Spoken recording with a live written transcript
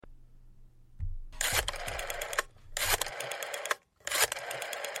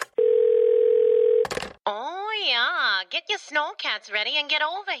your snowcats ready and get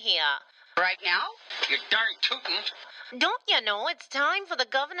over here. Right now? You darn tootin'. Don't you know it's time for the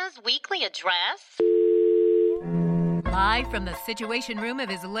governor's weekly address? Live from the Situation Room of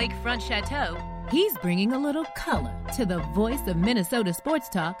his lakefront chateau, he's bringing a little color to the voice of Minnesota sports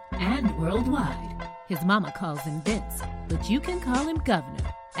talk and worldwide. His mama calls him Vince, but you can call him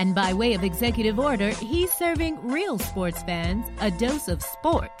Governor. And by way of executive order, he's serving real sports fans a dose of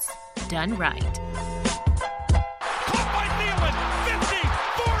sports done right. Caught by Thielen, 50,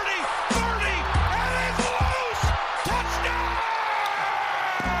 40, 30, and it's loose! Touchdown!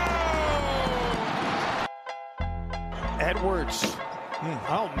 Edwards.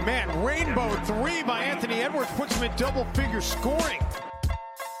 Oh, man. Rainbow three by Anthony Edwards puts him in double-figure scoring.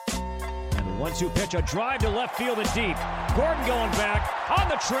 And the 1-2 pitch, a drive to left field and deep. Gordon going back, on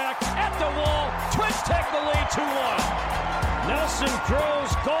the track, at the wall. Twins take the lead 2-1. Nelson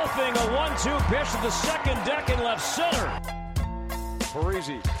Cruz golfing a 1-2 pitch to the second deck in left center.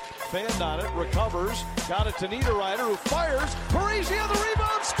 Parisi fanned on it, recovers, got it to Niederreiter, who fires. Parisi on the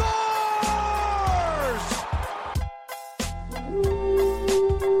rebound, scores!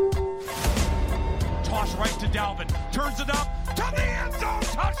 Toss right to Dalvin, turns it up, to the end zone,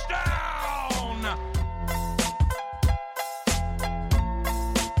 touchdown!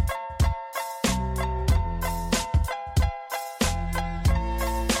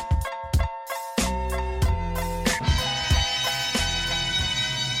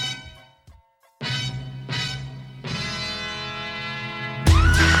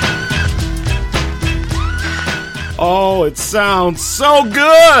 Oh, it sounds so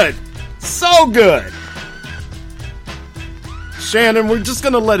good! So good! Shannon, we're just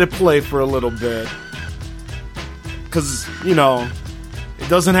gonna let it play for a little bit. Because, you know, it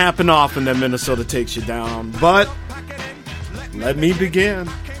doesn't happen often that Minnesota takes you down. But, let me begin.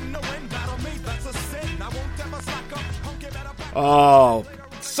 Oh,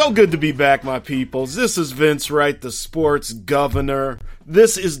 so good to be back, my peoples. This is Vince Wright, the sports governor.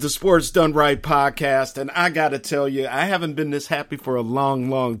 This is the Sports Done Right podcast, and I gotta tell you, I haven't been this happy for a long,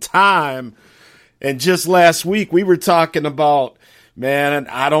 long time. And just last week, we were talking about, man,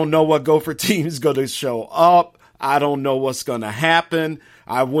 I don't know what Gopher team is going to show up. I don't know what's going to happen.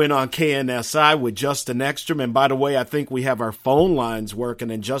 I went on KNSI with Justin Ekstrom, and by the way, I think we have our phone lines working,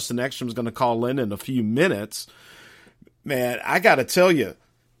 and Justin Ekstrom is going to call in a few minutes. Man, I gotta tell you,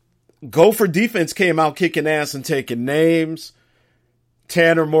 Gopher defense came out kicking ass and taking names.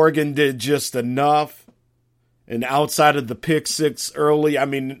 Tanner Morgan did just enough. And outside of the pick six early, I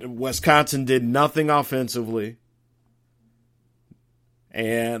mean, Wisconsin did nothing offensively.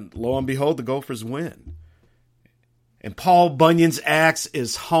 And lo and behold, the Gophers win. And Paul Bunyan's axe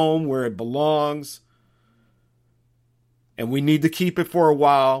is home where it belongs. And we need to keep it for a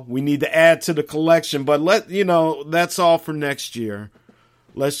while. We need to add to the collection. But that's all for next year.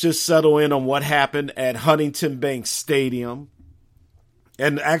 Let's just settle in on what happened at Huntington Bank Stadium.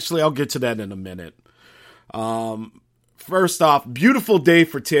 And actually, I'll get to that in a minute. First off, beautiful day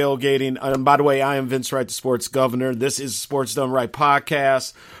for tailgating. And by the way, I am Vince Wright, the sports governor. This is Sports Done Right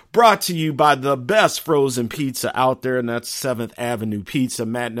podcast, brought to you by the best frozen pizza out there, and that's 7th Avenue Pizza.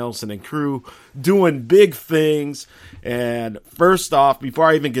 Matt Nelson and crew doing big things. And first off, before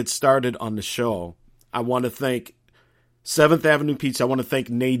I even get started on the show, I want to thank 7th Avenue Pizza. I want to thank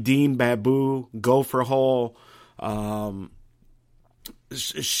Nadine Babu, Gopher Hole.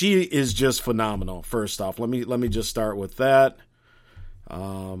 She is just phenomenal. First off, let me just start with that.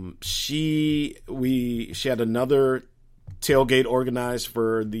 She had another tailgate organized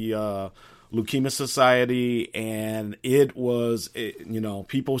for the Leukemia Society, and it was,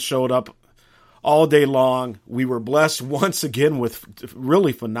 people showed up all day long. We were blessed once again with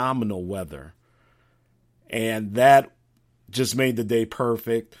really phenomenal weather, and that just made the day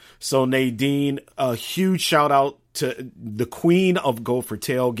perfect. So Nadine, a huge shout out to the queen of Gopher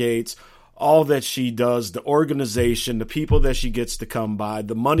tailgates, all that she does, the organization, the people that she gets to come by,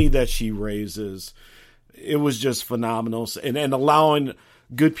 the money that she raises. It was just phenomenal. And allowing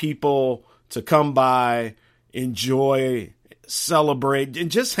good people to come by, enjoy, celebrate, and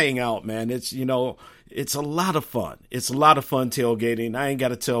just hang out, man. It's a lot of fun. It's a lot of fun tailgating. I ain't got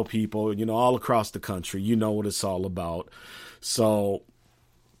to tell people, all across the country, what it's all about. So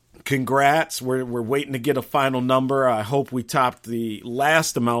congrats. We're waiting to get a final number. I hope we topped the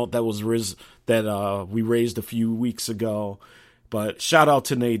last amount that was we raised a few weeks ago. But shout out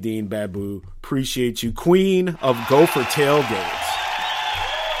to Nadine Babu. Appreciate you. Queen of Gopher tailgates.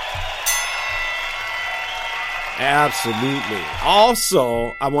 Absolutely.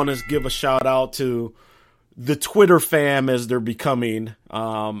 Also, I want to give a shout out to the Twitter fam as they're becoming.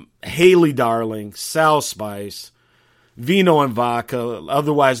 Haley Darling, Sal Spice, Vino and Vodka,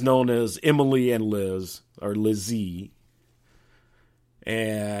 otherwise known as Emily and Liz, or Lizzie.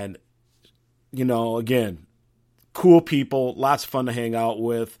 And, you know, again, cool people, lots of fun to hang out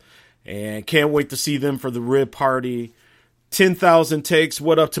with, and can't wait to see them for the rib party. 10,000 takes.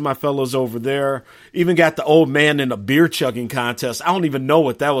 What up to my fellows over there? Even got the old man in a beer chugging contest. I don't even know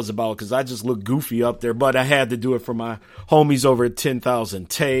what that was about because I just looked goofy up there, but I had to do it for my homies over at 10,000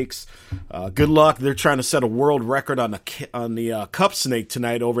 takes. Good luck. They're trying to set a world record on the Cup Snake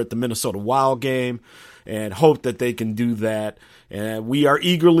tonight over at the Minnesota Wild game, and hope that they can do that. And we are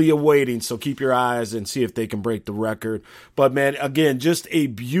eagerly awaiting, so keep your eyes and see if they can break the record. But man, again, just a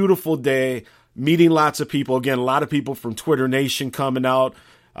beautiful day. Meeting lots of people. Again, a lot of people from Twitter Nation coming out.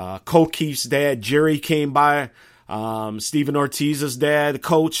 Coach Keith's dad, Jerry, came by. Steven Ortiz's dad,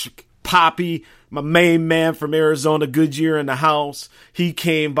 Coach Poppy, my main man from Arizona, Goodyear in the house. He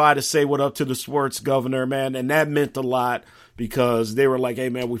came by to say what up to the sports governor, man. And that meant a lot because they were like, hey,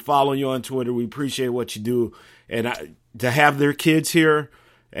 man, we follow you on Twitter. We appreciate what you do. And to have their kids here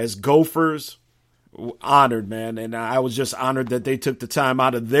as Gophers, honored, man. And I was just honored that they took the time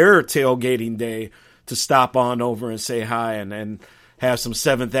out of their tailgating day to stop on over and say hi and have some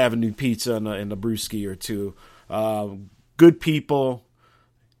 7th Avenue pizza and a brewski or two. Good people.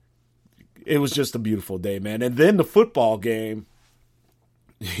 It was just a beautiful day, man. And then the football game,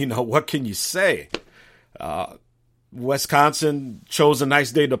 you know, what can you say? Wisconsin chose a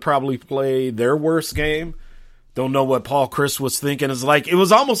nice day to probably play their worst game. Don't know what Paul Chryst was thinking. It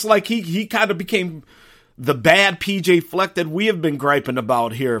was almost like he kind of became the bad PJ Fleck that we have been griping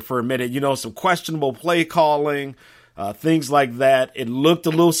about here for a minute. You know, some questionable play calling, things like that. It looked a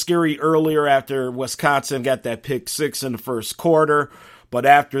little scary earlier after Wisconsin got that pick 6 in the first quarter. But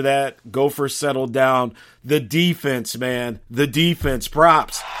after that, Gophers settled down. The defense, man. The defense.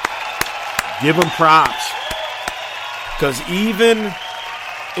 Props. Give them props. Because even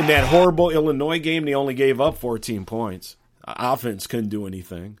in that horrible Illinois game, they only gave up 14 points. Offense couldn't do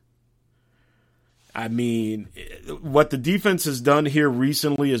anything. I mean, what the defense has done here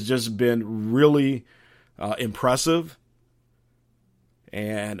recently has just been really impressive.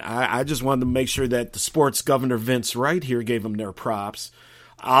 And I just wanted to make sure that the sports governor, Vince Wright, here gave them their props.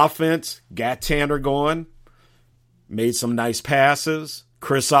 Offense, got Tanner going, made some nice passes.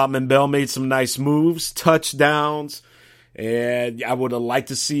 Chris Ottman-Bell made some nice moves, touchdowns. And I would have liked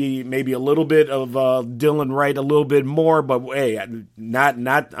to see maybe a little bit of Dylan Wright a little bit more, but hey, I'm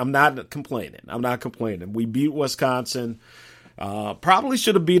not complaining. I'm not complaining. We beat Wisconsin. Probably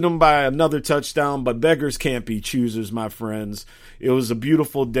should have beat them by another touchdown, but beggars can't be choosers, my friends. It was a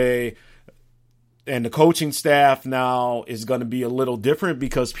beautiful day. And the coaching staff now is going to be a little different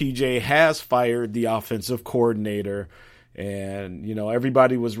because PJ has fired the offensive coordinator. And, you know,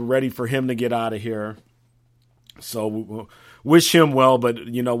 everybody was ready for him to get out of here. So we wish him well, but,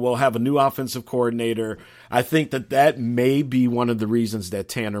 you know, we'll have a new offensive coordinator. I think that may be one of the reasons that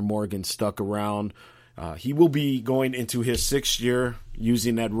Tanner Morgan stuck around. He will be going into his 6th year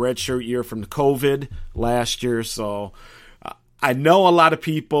using that redshirt year from the COVID last year. So I know a lot of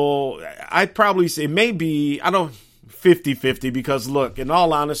people, I'd probably say maybe, 50-50 because, look, in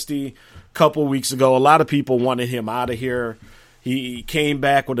all honesty, a couple weeks ago, a lot of people wanted him out of here. He came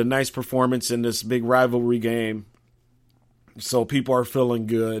back with a nice performance in this big rivalry game. So people are feeling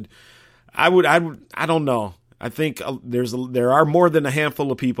good. I don't know. I think there are more than a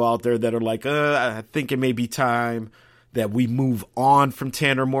handful of people out there that are like, I think it may be time that we move on from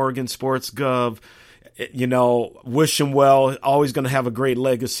Tanner Morgan, Sports Gov. You know, wish him well. Always going to have a great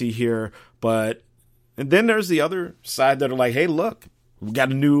legacy here. And then there's the other side that are like, hey, look, we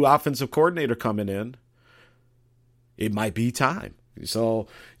got a new offensive coordinator coming in. It might be time. So,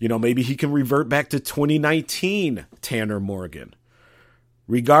 you know, maybe he can revert back to 2019 Tanner Morgan.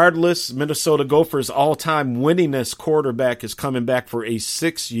 Regardless, Minnesota Gophers all-time winningest quarterback is coming back for a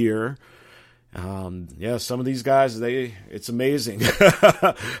 6th year. Some of these guys, it's amazing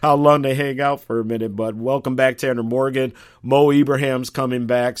how long they hang out for a minute. But welcome back, Tanner Morgan. Mo Ibrahim's coming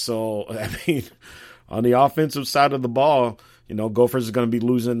back. So, I mean, on the offensive side of the ball, you know, Gophers are going to be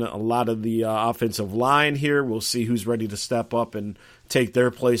losing a lot of the offensive line here. We'll see who's ready to step up and take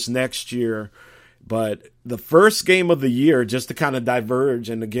their place next year. But the first game of the year, just to kind of diverge,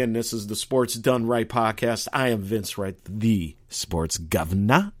 and again, this is the Sports Done Right podcast. I am Vince Wright, the sports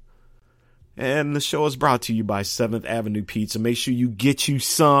governor. And the show is brought to you by 7th Avenue Pizza. Make sure you get you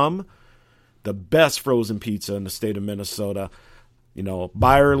some. The best frozen pizza in the state of Minnesota. You know,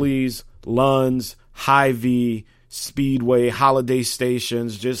 Byerly's, Lund's, Hy-Vee, Speedway, Holiday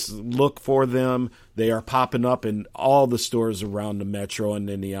Stations. Just look for them. They are popping up in all the stores around the metro and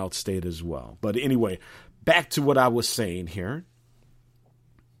in the outstate as well. But anyway, back to what I was saying here.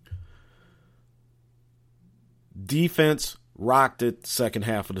 Defense rocked it second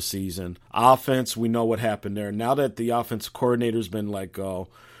half of the season. Offense, we know what happened there. Now that the offensive coordinator's been let go,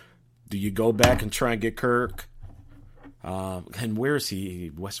 do you go back and try and get Kirk? And where is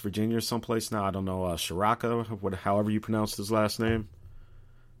he? West Virginia or someplace now? I don't know. Shiraka, however you pronounce his last name.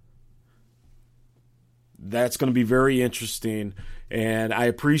 That's going to be very interesting. And I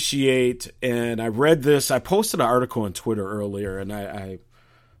appreciate, and I read this. I posted an article on Twitter earlier, and I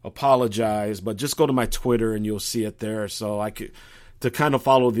apologize, but just go to my Twitter and you'll see it there. So I could, to kind of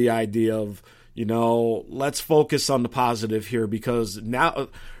follow the idea of, let's focus on the positive here, because now,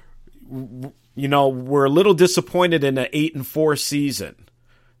 we're a little disappointed in an 8-4 season.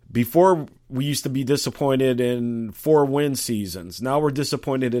 Before, we used to be disappointed in 4-win seasons. Now we're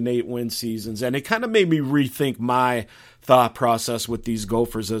disappointed in 8-win seasons. And it kind of made me rethink my thought process with these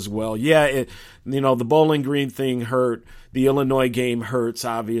Gophers as well. Yeah, the Bowling Green thing hurt. The Illinois game hurts,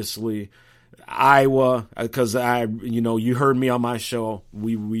 obviously. Iowa, because you heard me on my show.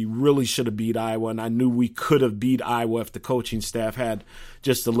 We really should have beat Iowa, and I knew we could have beat Iowa if the coaching staff had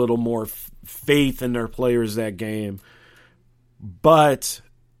just a little more faith in their players that game. But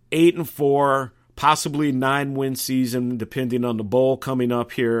 8-4, possibly 9-win season, depending on the bowl coming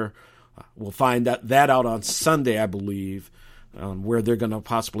up here. We'll find that out on Sunday, I believe, where they're going to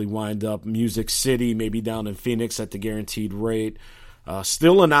possibly wind up. Music City, maybe down in Phoenix at the guaranteed rate.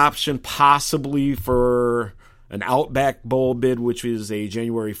 Still an option possibly for an Outback Bowl bid, which is a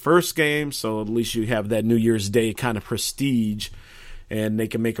January 1st game, so at least you have that New Year's Day kind of prestige, and they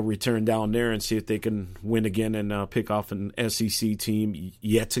can make a return down there and see if they can win again and pick off an SEC team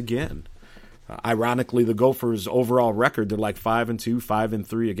yet again. Ironically, the Gophers' overall record, they're like 5-2,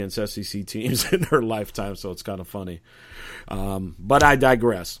 5-3 against SEC teams in their lifetime, so it's kind of funny. But I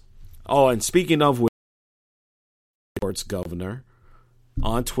digress. Oh, and speaking of sports governor,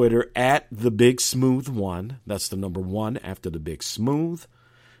 on Twitter at @TheBigSmooth1. That's the number 1 after the Big Smooth.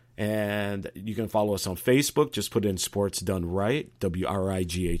 And you can follow us on Facebook. Just put in Sports Done Right,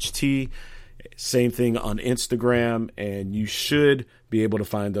 WRIGHT. Same thing on Instagram, and you should be able to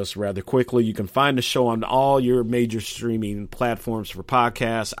find us rather quickly. You can find the show on all your major streaming platforms for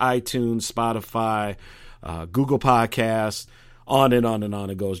podcasts, iTunes, Spotify, Google Podcasts, on and on and on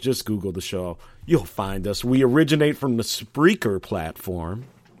it goes. Just Google the show. You'll find us. We originate from the Spreaker platform.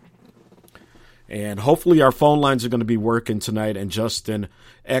 And hopefully our phone lines are going to be working tonight. And Justin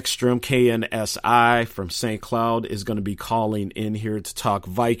Ekstrom, KNSI from St. Cloud, is going to be calling in here to talk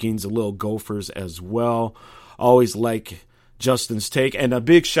Vikings, a little Gophers as well. Always like Justin's take. And a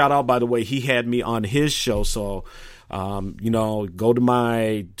big shout out, by the way, he had me on his show. So, go to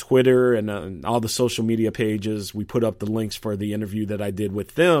my Twitter and all the social media pages. We put up the links for the interview that I did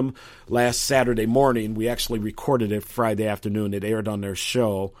with them last Saturday morning. We actually recorded it Friday afternoon. It aired on their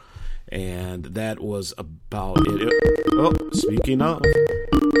show. And that was about it. Oh, speaking of,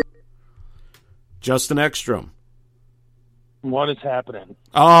 Justin Ekstrom. What is happening?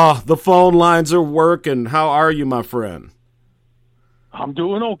 The phone lines are working. How are you, my friend? I'm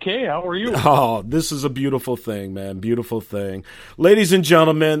doing okay. How are you? Oh, this is a beautiful thing, man. Beautiful thing. Ladies and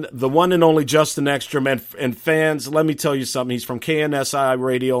gentlemen, the one and only Justin Ekstrom, and fans, let me tell you something. He's from KNSI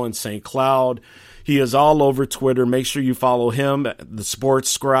Radio in St. Cloud. He is all over Twitter. Make sure you follow him. The Sports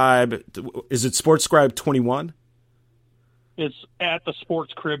Scribe. Is it Sports Scribe 21? It's at the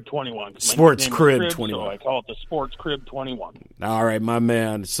Sports Crib 21. Sports Crib 21. So I call it the Sports Crib 21. All right, my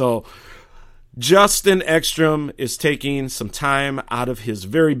man. So Justin Ekstrom is taking some time out of his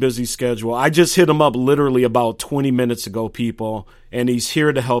very busy schedule. I just hit him up literally about 20 minutes ago, people, and he's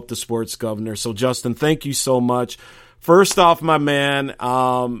here to help the sports governor. So, Justin, thank you so much. First off, my man,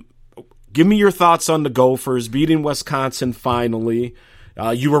 give me your thoughts on the Gophers beating Wisconsin finally.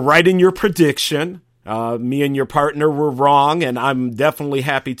 You were right in your prediction. Me and your partner were wrong, and I'm definitely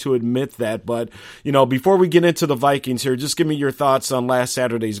happy to admit that. But, before we get into the Vikings here, just give me your thoughts on last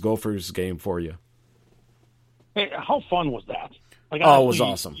Saturday's Gophers game for you. Hey, how fun was that? Like, honestly, it was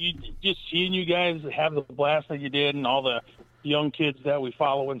awesome. Just seeing you guys have the blast that you did, and all the young kids that we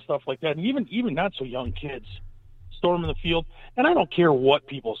follow and stuff like that, and even not so young kids storming the field. And I don't care what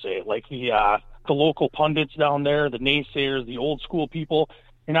people say, like the local pundits down there, the naysayers, the old school people.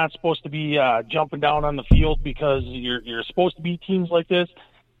 You're not supposed to be jumping down on the field because you're supposed to beat teams like this.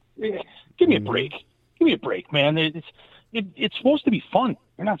 Give me a break. Give me a break, man. It's supposed to be fun.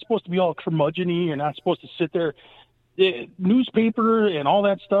 You're not supposed to be all curmudgeon-y. You're not supposed to sit there. The newspaper and all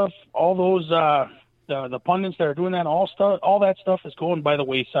that stuff, all those the pundits that are doing that, all that stuff is going by the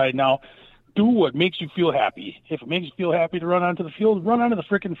wayside now. Do what makes you feel happy. If it makes you feel happy to run onto the field, run onto the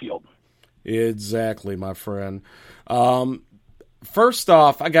frickin' field. Exactly, my friend. First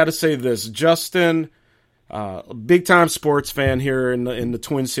off, I got to say this, Justin, big time sports fan here in the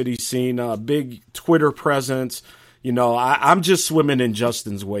Twin Cities scene, big Twitter presence. You know, I'm just swimming in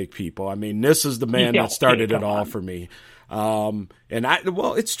Justin's wake, people. I mean, this is the man that started it all for me. Well,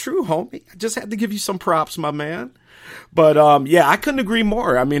 it's true, homie. I just had to give you some props, my man. But, I couldn't agree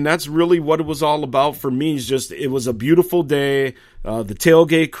more. I mean, that's really what it was all about for me. It was a beautiful day. The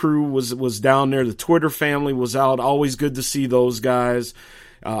tailgate crew was down there. The Twitter family was out. Always good to see those guys.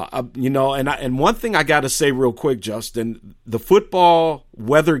 And one thing I got to say real quick, Justin, the football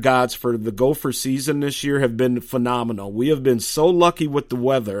weather gods for the Gopher season this year have been phenomenal. We have been so lucky with the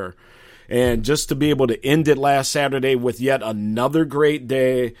weather, and just to be able to end it last Saturday with yet another great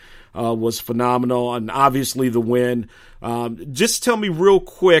day was phenomenal, and obviously the win. Just tell me real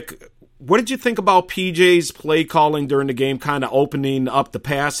quick, what did you think about PJ's play calling during the game, kind of opening up the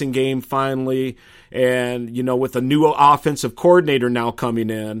passing game finally? And, you know, with a new offensive coordinator now coming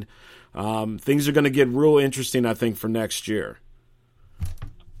in, things are going to get real interesting, I think, for next year.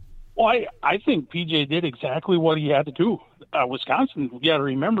 Well, I think PJ did exactly what he had to do. Wisconsin, you got to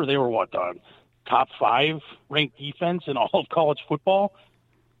remember, they were top 5 ranked defense in all of college football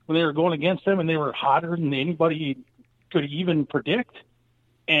when they were going against them, and they were hotter than anybody could even predict.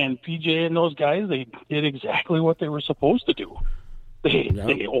 And PJ and those guys, they did exactly what they were supposed to do.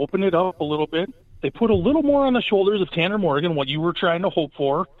 They opened it up a little bit. They put a little more on the shoulders of Tanner Morgan, what you were trying to hope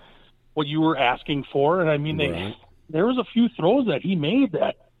for, what you were asking for. And, I mean, there was a few throws that he made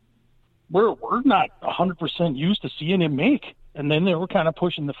that we're not 100% used to seeing him make. And then they were kind of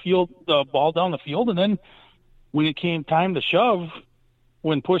pushing the ball down the field. And then when it came time to shove,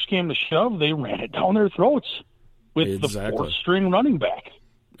 when push came to shove, they ran it down their throats with the 4th-string running back.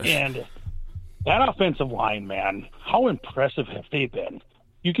 And that offensive line, man, how impressive have they been?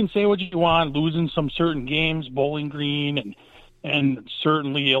 You can say what you want, losing some certain games, Bowling Green and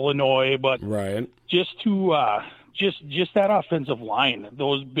certainly Illinois, but just that offensive line,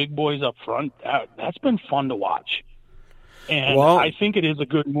 those big boys up front, that's been fun to watch. And I think it is a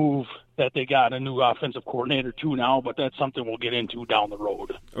good move that they got a new offensive coordinator too now, but that's something we'll get into down the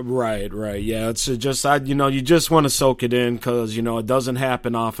road. Right. Yeah, it's just, you just want to soak it in because, it doesn't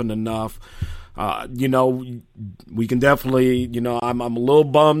happen often enough. We can definitely, I'm a little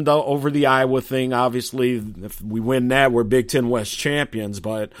bummed over the Iowa thing. Obviously, if we win that, we're Big Ten West champions,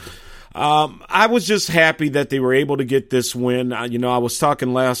 but I was just happy that they were able to get this win. I was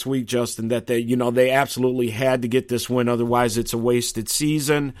talking last week, Justin, that they absolutely had to get this win. Otherwise, it's a wasted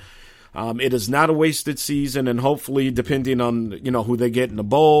season. It is not a wasted season, and hopefully, depending on, who they get in the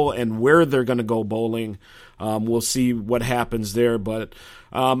bowl and where they're going to go bowling, we'll see what happens there. But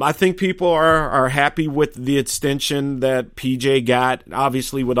I think people are happy with the extension that PJ got.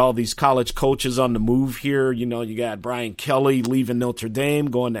 Obviously, with all these college coaches on the move here, you got Brian Kelly leaving Notre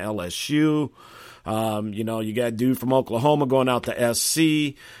Dame, going to LSU. You got a dude from Oklahoma going out to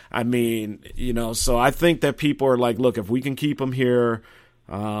SC. I mean, so I think that people are like, look, if we can keep him here.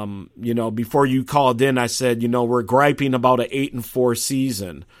 Before you called in, I said, we're griping about an 8-4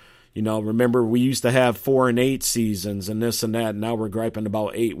 season. Remember we used to have 4-8 seasons and this and that. And now we're griping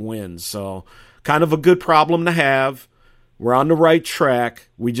about 8 wins. So kind of a good problem to have. We're on the right track.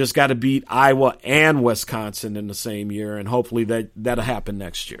 We just got to beat Iowa and Wisconsin in the same year. And hopefully that'll happen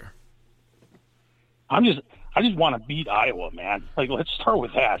next year. I just want to beat Iowa, man. Let's start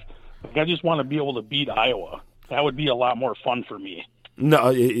with that. I just want to be able to beat Iowa. That would be a lot more fun for me.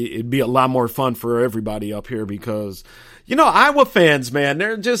 No, it'd be a lot more fun for everybody up here because, Iowa fans, man,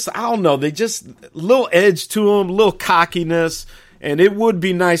 they're just, I don't know, they just a little edge to them, a little cockiness, and it would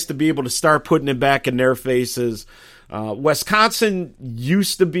be nice to be able to start putting it back in their faces. Wisconsin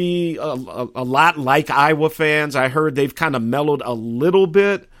used to be a lot like Iowa fans. I heard they've kind of mellowed a little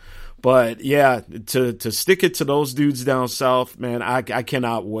bit, but yeah, to stick it to those dudes down south, man, I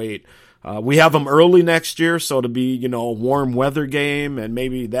cannot wait. We have them early next year, so to be, a warm weather game, and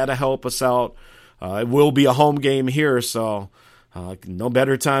maybe that'll help us out. It will be a home game here, so no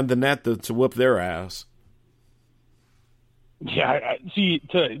better time than that to whip their ass. Yeah,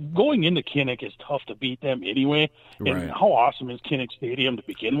 going into Kinnick is tough to beat them anyway. And how awesome is Kinnick Stadium to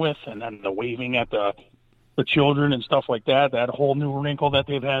begin with, and then the waving at the children and stuff like that whole new wrinkle that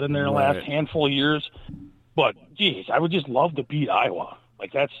they've had in their last handful of years. But, geez, I would just love to beat Iowa.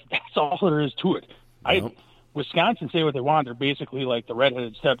 That's all there is to it. Wisconsin, say what they want, they're basically like the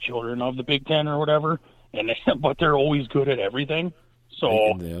redheaded stepchildren of the Big Ten or whatever, but they're always good at everything.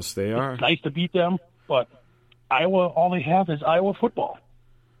 So yes, they are. It's nice to beat them, but Iowa, all they have is Iowa football,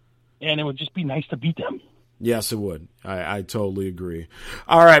 and it would just be nice to beat them. Yes, it would. I totally agree.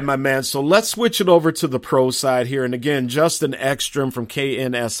 All right, my man. So let's switch it over to the pro side here. And again, Justin Ekstrom from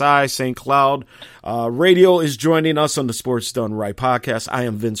KNSI St. Cloud Radio is joining us on the Sports Done Right podcast. I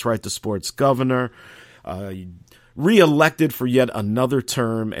am Vince Wright, the sports governor, reelected for yet another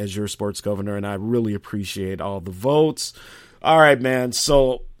term as your sports governor, and I really appreciate all the votes. All right, man.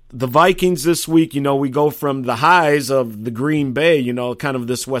 So the Vikings this week, we go from the highs of the Green Bay, kind of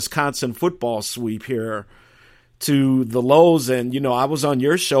this Wisconsin football sweep here, to the lows. And, I was on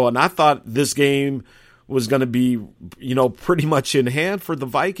your show and I thought this game was going to be, pretty much in hand for the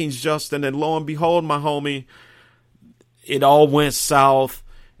Vikings, Justin. And lo and behold, my homie, it all went south.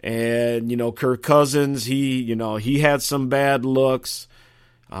 And, Kirk Cousins, he had some bad looks.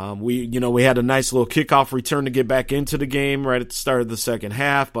 We had a nice little kickoff return to get back into the game right at the start of the second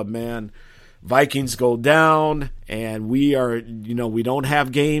half. But, man, Vikings go down, and we don't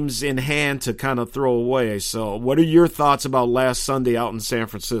have games in hand to kind of throw away. So what are your thoughts about last Sunday out in San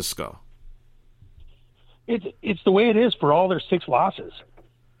Francisco? It's the way it is for all their 6 losses.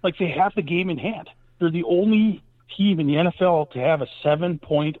 Like, they have the game in hand. They're the only team in the NFL to have a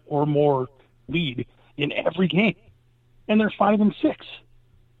 7-point or more lead in every game. And they're 5-6.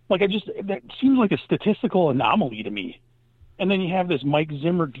 Like, that seems like a statistical anomaly to me. And then you have this Mike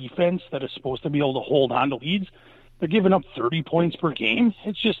Zimmer defense that is supposed to be able to hold on to leads. They're giving up 30 points per game.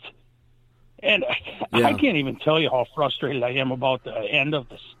 It's just, and I can't even tell you how frustrated I am about the end of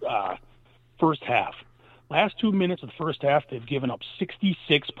the first half. Last 2 minutes of the first half, they've given up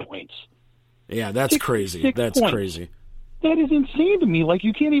 66 points. Yeah, that's crazy. That's points. Crazy. That is insane to me. Like,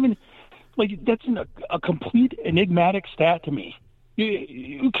 you can't even, that's a complete enigmatic stat to me.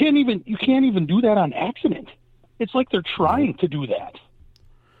 You can't even do that on accident. It's like they're trying to do that.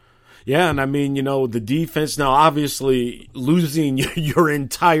 Yeah, and I mean, the defense, now obviously losing your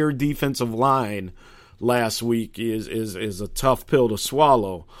entire defensive line last week is a tough pill to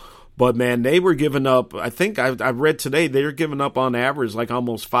swallow. But, man, they were giving up, I think I read today, they're giving up on average like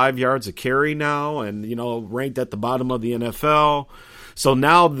almost 5 yards a carry now and, ranked at the bottom of the NFL. So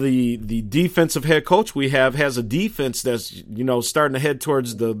now the defensive head coach we have has a defense that's, starting to head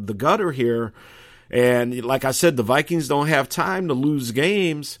towards the gutter here. And like I said, the Vikings don't have time to lose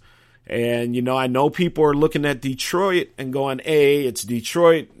games. And, I know people are looking at Detroit and going, hey, it's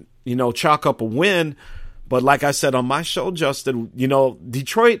Detroit, chalk up a win. But like I said on my show, Justin,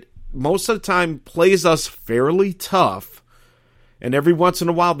 Detroit most of the time plays us fairly tough. And every once in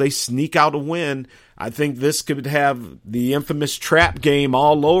a while they sneak out a win. I think this could have the infamous trap game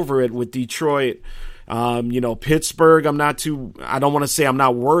all over it with Detroit. Pittsburgh, I don't want to say I'm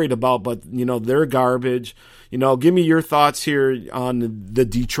not worried about, but, they're garbage. Give me your thoughts here on the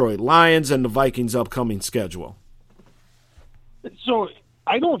Detroit Lions and the Vikings' upcoming schedule. So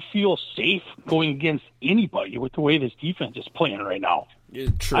I don't feel safe going against anybody with the way this defense is playing right now.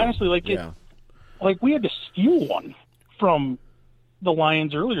 True. Honestly, we had to steal one from the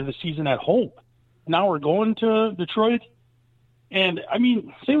Lions earlier this season at home. Now we're going to Detroit. And, I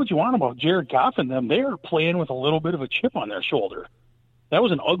mean, say what you want about Jared Goff and them. They're playing with a little bit of a chip on their shoulder. That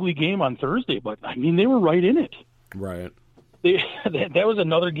was an ugly game on Thursday, but, I mean, they were right in it. Right. That was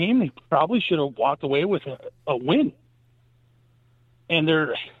another game they probably should have walked away with a win. And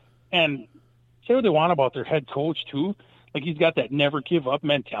say what they want about their head coach, too. Like, he's got that never-give-up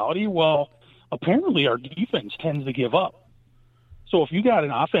mentality. Well, apparently our defense tends to give up. So if you got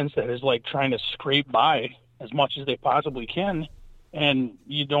an offense that is, trying to scrape by as much as they possibly can, and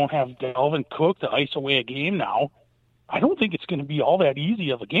you don't have Dalvin Cook to ice away a game now, I don't think it's going to be all that easy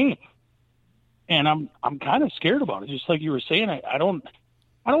of a game. And I'm kind of scared about it. Just like you were saying, I don't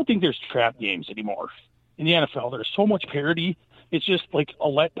think there's trap games anymore in the NFL. There's so much parity. It's just like a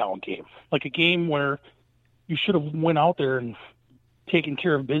letdown game, like a game where you should have went out there and taken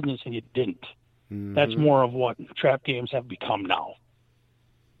care of business and you didn't. Mm-hmm. That's more of what trap games have become now.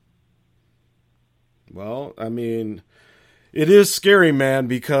 Well, I mean, it is scary, man,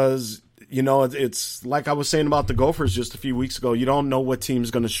 because, it's like I was saying about the Gophers just a few weeks ago. You don't know what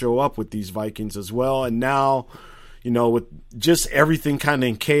team's going to show up with these Vikings as well. And now, with just everything kind of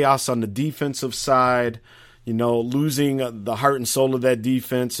in chaos on the defensive side, losing the heart and soul of that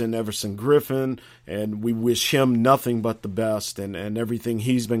defense and Everson Griffin, and we wish him nothing but the best and everything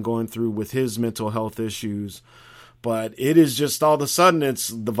he's been going through with his mental health issues. But it is just all of a sudden, it's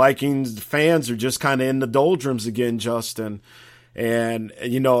the Vikings fans are just kind of in the doldrums again, Justin. And,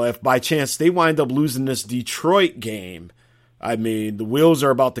 if by chance they wind up losing this Detroit game, I mean, the wheels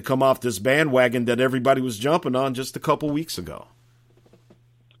are about to come off this bandwagon that everybody was jumping on just a couple weeks ago.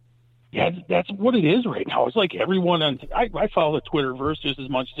 Yeah, that's what it is right now. It's like everyone I follow the Twitterverse just as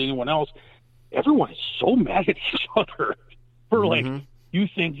much as anyone else. everyone is so mad at each other for like, you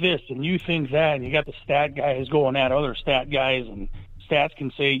think this and you think that, and you got the stat guys going at other stat guys, and stats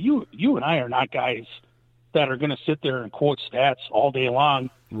can say, you and I are not guys that are going to sit there and quote stats all day long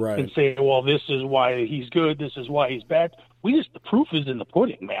and say, well, this is why he's good, this is why he's bad. The proof is in the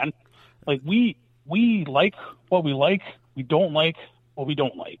pudding, man. Like, we like what we like, we don't like what we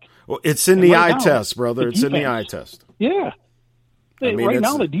don't like. Well, it's in the eye test, brother. It's in the eye test. Yeah. Right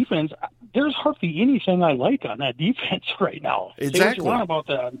now, the defense, there's hardly anything I like on that defense right now. Exactly. Say what you want about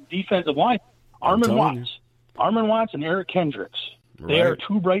the defensive line. Armand Watts and Eric Kendricks. They are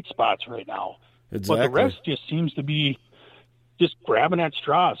two bright spots right now. Exactly. But the rest just seems to be just grabbing at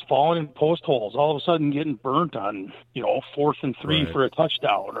straws, falling in post holes, all of a sudden getting burnt on, 4th and 3 for a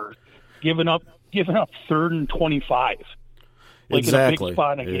touchdown, or giving up 3rd and 25. Like in a big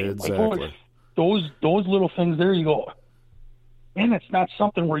spot in a game. Exactly. Like, those little things there, you go, man, that's not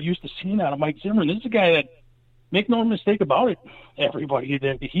something we're used to seeing out of Mike Zimmerman. This is a guy that, make no mistake about it, everybody,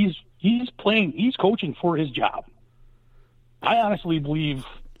 that he's coaching for his job. I honestly believe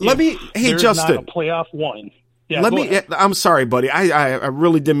Justin, not a playoff one. Yeah, I'm sorry, buddy. I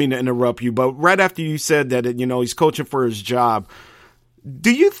really didn't mean to interrupt you, but right after you said that, he's coaching for his job,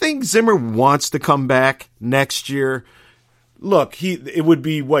 do you think Zimmer wants to come back next year? Look, it would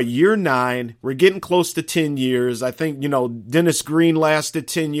be, year 9? We're getting close to 10 years. I think, Dennis Green lasted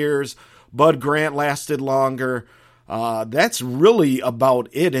 10 years. Bud Grant lasted longer. That's really about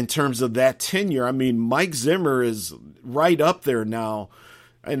it in terms of that tenure. I mean, Mike Zimmer is right up there now.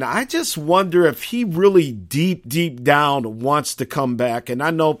 And I just wonder if he really deep down wants to come back. And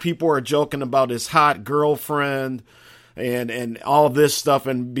I know people are joking about his hot girlfriend and all this stuff,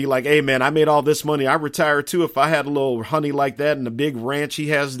 and be like, hey, man, I made all this money. I retire too if I had a little honey like that in the big ranch he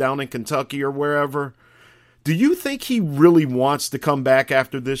has down in Kentucky or wherever. Do you think he really wants to come back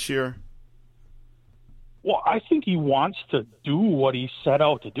after this year? Well, I think he wants to do what he set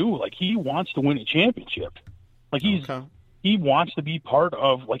out to do. Like, he wants to win a championship. Like, he wants to be part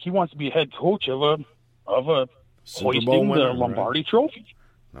of, like, he wants to be a head coach of a hoisting the Lombardi Trophy.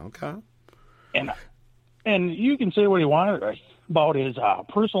 Okay. And you can say what you want about his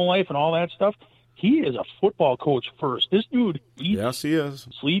personal life and all that stuff. He is a football coach first. This dude eats, he is.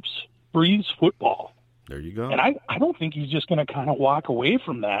 Sleeps, breathes football. There you go. And I don't think he's just going to kind of walk away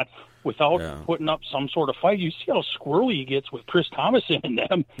from that without putting up some sort of fight. You see how squirrely he gets with Chris Thomason and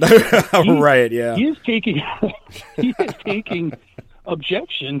them. Right, yeah. He is taking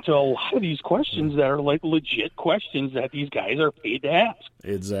objection to a lot of these questions that are like legit questions that these guys are paid to ask.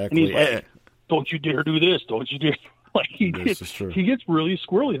 Exactly. And he's like, don't you dare do this. Don't you dare. Like, he gets really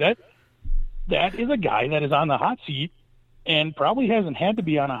squirrely. That is a guy that is on the hot seat and probably hasn't had to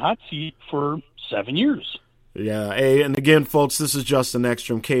be on a hot seat for 7 years. Yeah, hey, and again, folks, this is Justin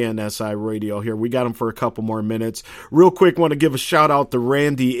Ekstrom, KNSI Radio here. We got him for a couple more minutes. Real quick, want to give a shout-out to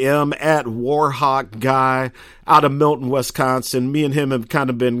Randy M. at Warhawk Guy out of Milton, Wisconsin. Me and him have kind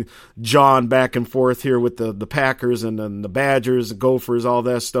of been jawing back and forth here with the Packers and then the Badgers, the Gophers, all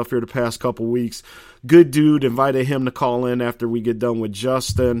that stuff here the past couple weeks. Good dude. Invited him to call in after we get done with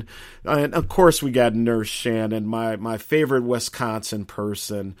Justin. And, of course, we got Nurse Shannon, my favorite Wisconsin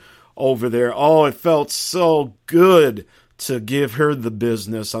person over there. Oh, it felt so good to give her the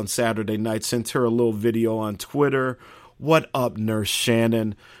business on Saturday night. Sent her a little video on Twitter. What up, Nurse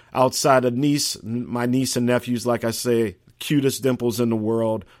Shannon? Outside of my niece and nephews, like I say, cutest dimples in the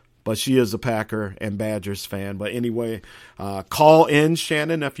world. But she is a Packer and Badgers fan. But anyway, call in,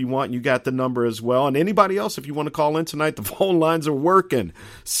 Shannon, if you want. You got the number as well. And anybody else, if you want to call in tonight, the phone lines are working.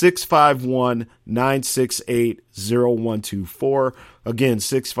 651-968-0124. Again,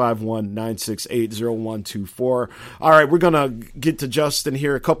 651-968-0124. All right, we're going to get to Justin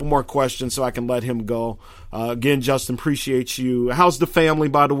here. A couple more questions so I can let him go. Again, Justin, appreciate you. How's the family,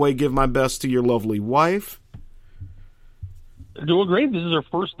 by the way? Give my best to your lovely wife. They're doing great. This is her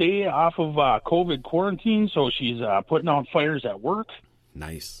first day off of COVID quarantine, so she's putting out fires at work.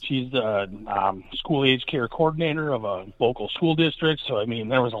 Nice. She's the school age care coordinator of a local school district. So, I mean,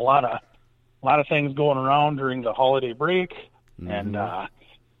 there was a lot of things going around during the holiday break, and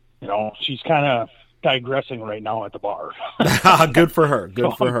she's kind of digressing right now at the bar. Good for her.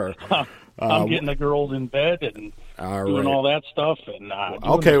 Good for her. I'm getting the girls in bed and doing all that stuff and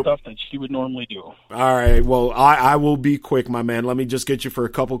doing the stuff that she would normally do. All right. Well, I will be quick, my man. Let me just get you for a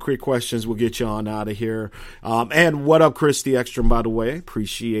couple quick questions. We'll get you on out of here. And what up, Christy Ekstrom, by the way?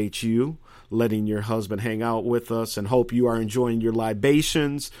 Appreciate you letting your husband hang out with us and hope you are enjoying your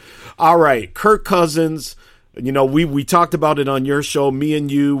libations. All right. Kirk Cousins. You know, we talked about it on your show, me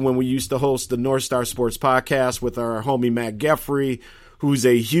and you, when we used to host the North Star Sports Podcast with our homie Matt Geffrey, who's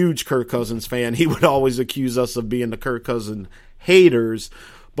a huge Kirk Cousins fan, he would always accuse us of being the Kirk Cousins haters.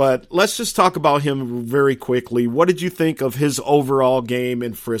 But let's just talk about him very quickly. What did you think of his overall game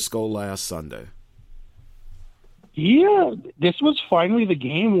in Frisco last Sunday? Yeah, this was finally the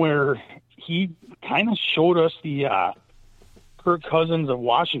game where he kind of showed us the Kirk Cousins of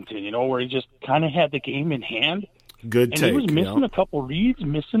Washington, where he just kind of had the game in hand. Good take. And he was missing a couple reads,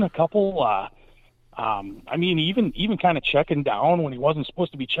 missing a couple, even kind of checking down when he wasn't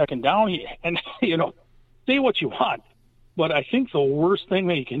supposed to be checking down. Say what you want. But I think the worst thing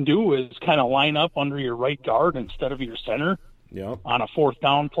that you can do is kind of line up under your right guard instead of your center on a fourth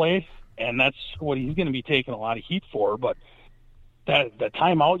down play. And that's what he's going to be taking a lot of heat for. But the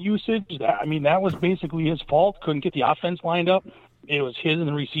timeout usage, that was basically his fault. Couldn't get the offense lined up. It was his and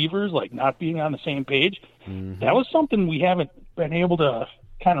the receivers, not being on the same page. Mm-hmm. That was something we haven't been able to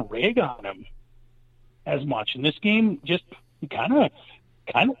kind of rag on him as much. And this game just kind of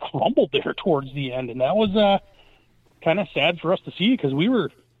crumbled there towards the end. And that was kind of sad for us to see, because we were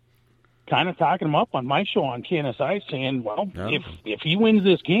kind of talking him up on my show on KNSI saying, well, if he wins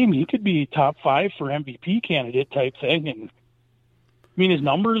this game, he could be top 5 for MVP candidate type thing. And his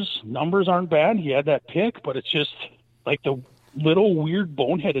numbers aren't bad. He had that pick, but it's just like the little weird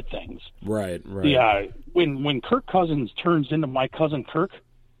boneheaded things. Right. Yeah. When Kirk Cousins turns into my cousin Kirk,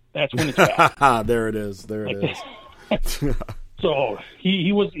 that's when it's bad. There it is. So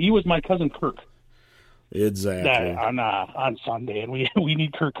he was my cousin Kirk. Exactly. On Sunday, and we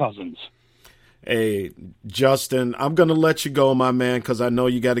need Kirk Cousins. Hey, Justin, I'm going to let you go, my man, because I know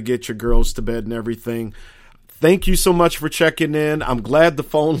you got to get your girls to bed and everything. Thank you so much for checking in. I'm glad the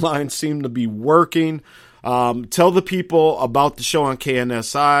phone lines seem to be working. Tell the people about the show on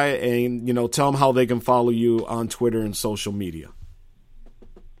KNSI, and tell them how they can follow you on Twitter and social media.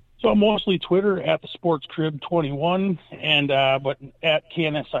 So I'm mostly Twitter at the Sports Crib 21, and but at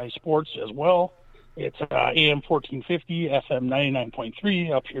KNSI Sports as well. It's AM 1450, FM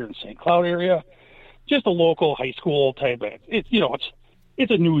 99.3 up here in St. Cloud area. Just a local high school type. It's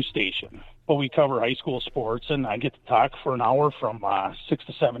a news station, but we cover high school sports, and I get to talk for an hour from 6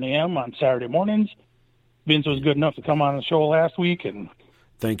 to 7 a.m. on Saturday mornings. Vince was good enough to come on the show last week, and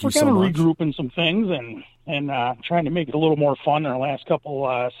thank you so much. We're kind of regrouping some things and trying to make it a little more fun in our last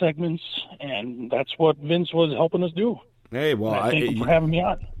couple segments, and that's what Vince was helping us do. Hey, well, thank you for having me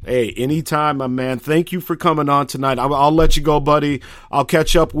on. Hey, anytime, my man. Thank you for coming on tonight. I'll let you go, buddy. I'll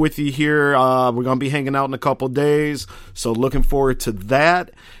catch up with you here. We're going to be hanging out in a couple days, so looking forward to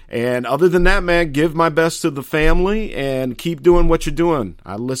that. And other than that, man, give my best to the family and keep doing what you're doing.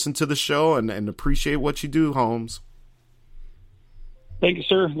 I listen to the show and appreciate what you do, Holmes. Thank you,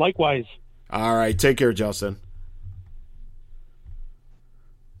 sir. Likewise. All right. Take care, Justin.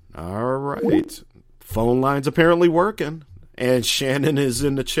 All right. Phone line's apparently working, and Shannon is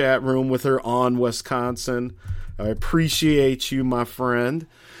in the chat room with her on Wisconsin. I appreciate you, my friend.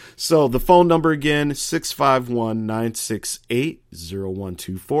 So the phone number again,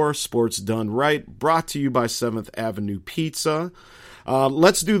 651-968-0124. Sports Done Right, brought to you by 7th Avenue Pizza.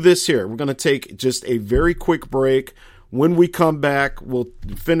 Let's do this here. We're going to take just a very quick break. When we come back, we'll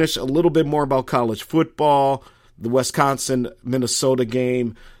finish a little bit more about college football, the Wisconsin-Minnesota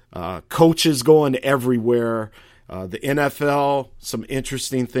game, coaches going everywhere. The NFL, some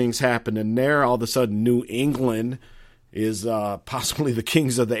interesting things happening there. All of a sudden, New England is possibly the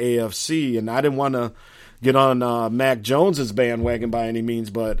kings of the AFC. And I didn't want to get on Mac Jones's bandwagon by any means,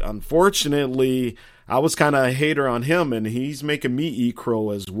 but unfortunately, I was kind of a hater on him, and he's making me eat crow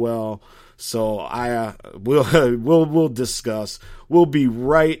as well. So we'll discuss. We'll be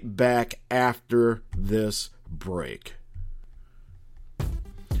right back after this break.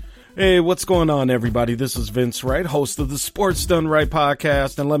 Hey, what's going on, everybody? This is Vince Wright, host of the Sports Done Right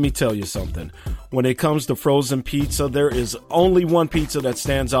podcast, and let me tell you something. When it comes to frozen pizza, there is only one pizza that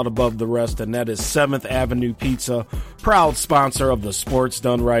stands out above the rest, and that is 7th Avenue Pizza, proud sponsor of the Sports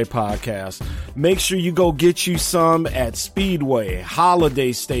Done Right podcast. Make sure you go get you some at Speedway,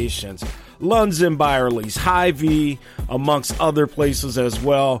 Holiday Stations, Lunds and Byerly's, Hy-Vee, amongst other places as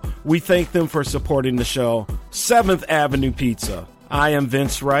well. We thank them for supporting the show. 7th Avenue Pizza. I am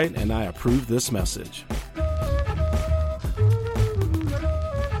Vince Wright, and I approve this message.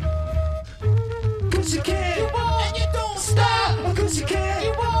 Cause you can, and you don't stop. Cause you can,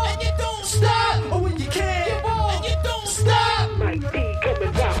 and you don't stop. Oh, when you can, and you don't stop. Might be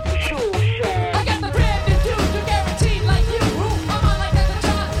coming out for sure, Shaq. I got the brand new dude, you guaranteed like you. I'm on like that's a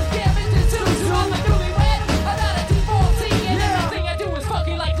job, yeah, Vince too. So I'm a newlywed, I'm not a divorcee, and everything I do is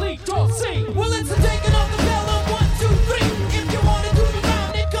fucking like Lee Dorsey. Well, it's a taking off the bell on 1, 2, 3. If you want to do the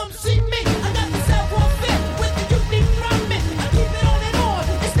round, then come see me. I got the 7-1 fit with the unique rhyming. I keep it on and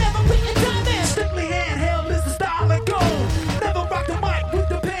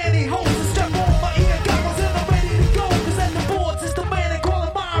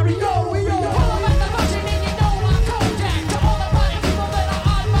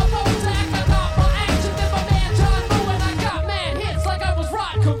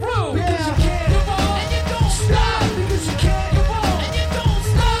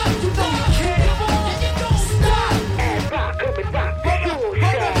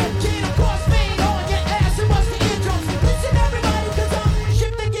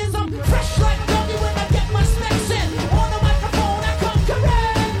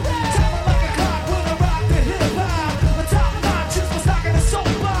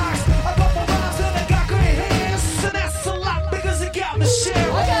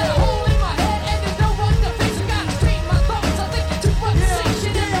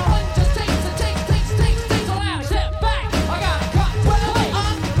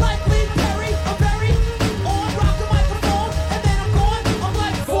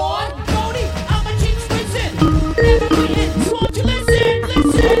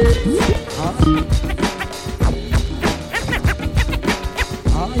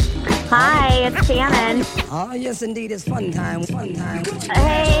Hi, it's Shannon. Oh, yes, indeed. It's fun time. Fun time.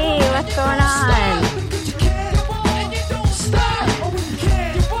 Hey, what's going on?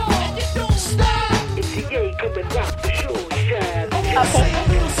 Okay.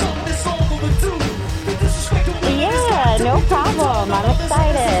 Yeah, no problem. I'm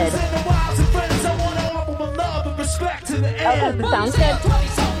excited. Okay, sounds good.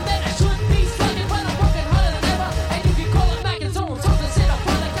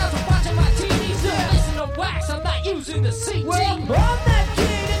 Well, I'm that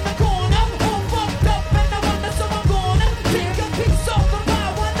kid in the corner, all fucked up, and I wonder someone gonna take a piece of the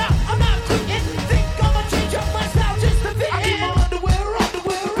pie. Why not? I'm not quitting. Think I'ma change up my style just to fit in. I keep my underwear, out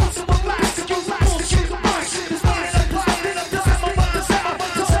of my blast. Excuse my bullshit, it's fine and applied, and I'm done. My mind's out,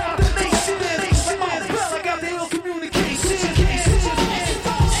 to all the nation. Well, I got the ill communication.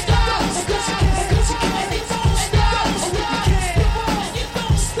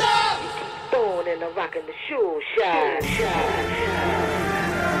 Don't stop. Born in a rockin' the shoe shine.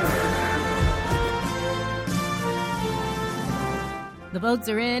 The votes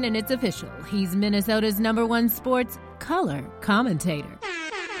are in and it's official. He's Minnesota's #1 sports color commentator.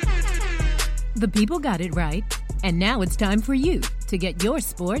 The people got it right, and now it's time for you to get your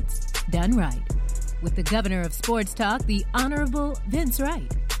sports done right. With the governor of sports talk, the Honorable Vince Wright.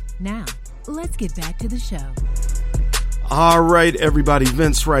 Now, let's get back to the show. All right, everybody,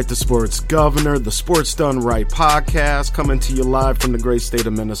 Vince Wright, the sports governor, the Sports Done Right podcast, coming to you live from the great state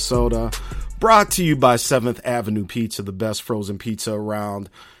of Minnesota, brought to you by 7th Avenue Pizza, the best frozen pizza around.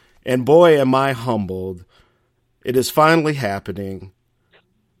 And boy, am I humbled. It is finally happening.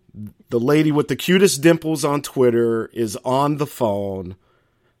 The lady with the cutest dimples on Twitter is on the phone.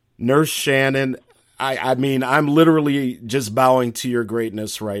 Nurse Shannon, I mean, I'm literally just bowing to your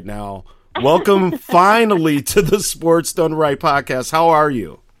greatness right now. Welcome finally to the Sports Done Right podcast. How are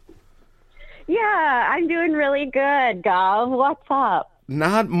you? Yeah, I'm doing really good, Gov. What's up?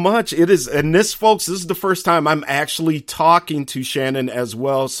 Not much. It is, and this, folks, this is the first time I'm actually talking to Shannon as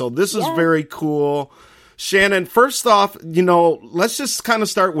well. So this is very cool. Shannon, first off, let's just kind of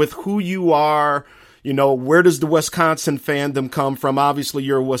start with who you are. Where does the Wisconsin fandom come from? Obviously,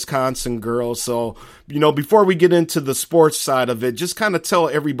 you're a Wisconsin girl. So, before we get into the sports side of it, just kind of tell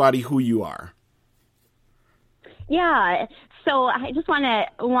everybody who you are. Yeah. So I just I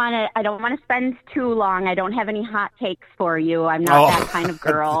don't want to spend too long. I don't have any hot takes for you. I'm not that kind of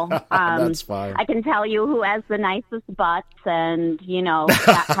girl. That's fine. I can tell you who has the nicest butts and,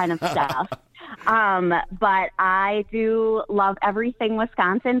 that kind of stuff. But I do love everything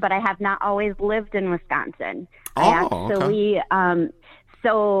Wisconsin, but I have not always lived in Wisconsin.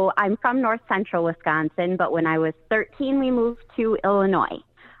 So I'm from north central Wisconsin, but when I was 13, we moved to Illinois.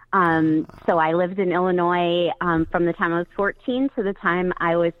 So I lived in Illinois from the time I was 14 to the time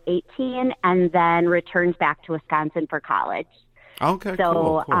I was 18, and then returned back to Wisconsin for college. Okay,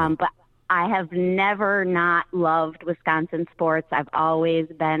 so, cool. But I have never not loved Wisconsin sports. I've always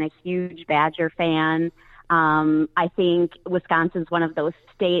been a huge Badger fan. I think Wisconsin's one of those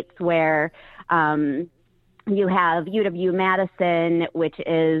states where you have UW-Madison, which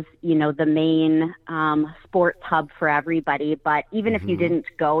is, the main sports hub for everybody. But even if you didn't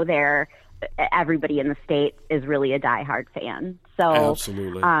go there, everybody in the state is really a diehard fan. So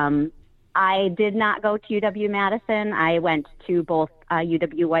absolutely. I did not go to UW-Madison. I went to both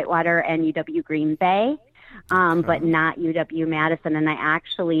UW-Whitewater and UW-Green Bay, but not UW-Madison. And I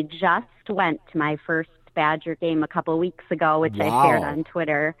actually just went to my first Badger game a couple weeks ago, which I shared on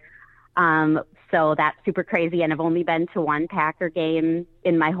Twitter. So that's super crazy. And I've only been to one Packer game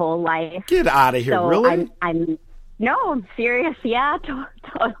in my whole life. Get out of here, so really? I'm serious. Yeah,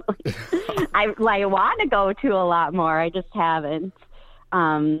 totally. I want to go to a lot more. I just haven't.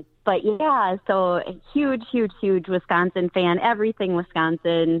 But yeah, so huge Wisconsin fan, everything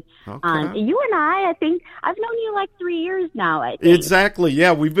Wisconsin. Okay. You and I think I've known you like 3 years now, I think. Exactly.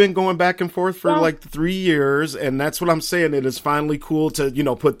 Yeah, we've been going back and forth for like 3 years, and that's what I'm saying. It is finally cool to,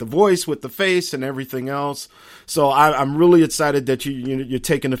 put the voice with the face and everything else. So I'm really excited that you're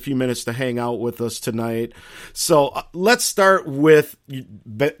taking a few minutes to hang out with us tonight. So let's start with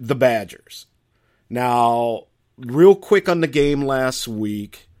the Badgers. Now, real quick on the game last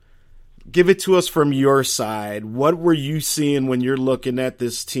week. Give it to us from your side. What were you seeing when you're looking at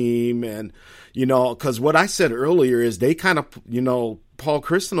this team? And, because what I said earlier is they kind of, Paul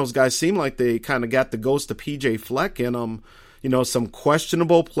Chryst and those guys seem like they kind of got the ghost of PJ Fleck in them. Some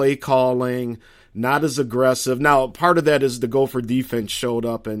questionable play calling, not as aggressive. Now, part of that is the Gopher defense showed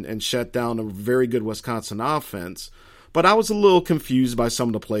up and shut down a very good Wisconsin offense. But I was a little confused by some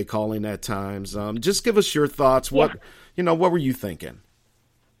of the play calling at times. Just give us your thoughts. What were you thinking?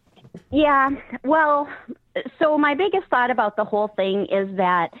 Yeah, well, so my biggest thought about the whole thing is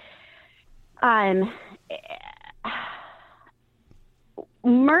that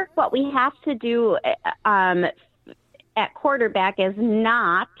Merck, what we have to do at quarterback is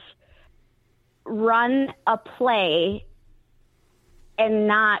not run a play and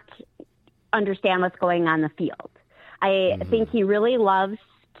not understand what's going on the field. I think he really loves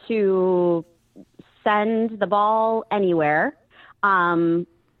to send the ball anywhere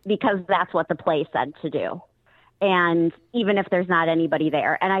because that's what the play said to do. And even if there's not anybody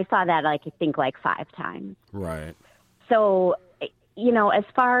there. And I saw that, I think, 5 times. Right. So, as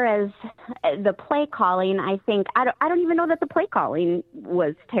far as the play calling, I think I don't even know that the play calling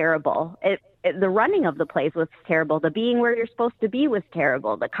was terrible. The running of the plays was terrible. The being where you're supposed to be was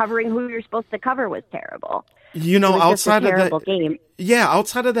terrible. The covering who you're supposed to cover was terrible. Outside of that game. Yeah,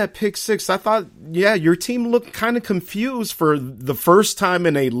 outside of that pick six, I thought, your team looked kind of confused for the first time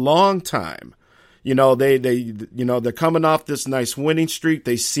in a long time. They're coming off this nice winning streak.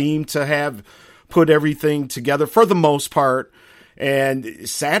 They seem to have put everything together for the most part. And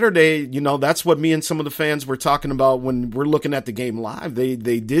Saturday, that's what me and some of the fans were talking about when we're looking at the game live. They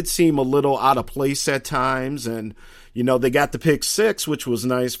did seem a little out of place at times. And, they got the pick six, which was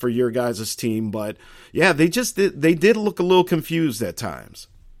nice for your guys' team. But, yeah, they did look a little confused at times.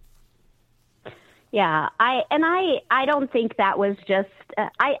 Yeah, I don't think that was just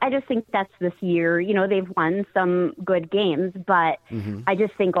I just think that's this year. They've won some good games, but I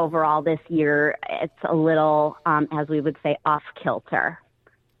just think overall this year it's a little, as we would say, off kilter.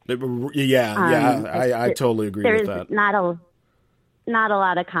 I totally agree with that. There's not a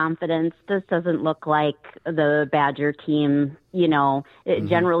lot of confidence. This doesn't look like the Badger team.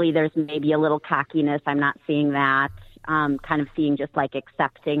 Generally there's maybe a little cockiness. I'm not seeing that. Kind of seeing just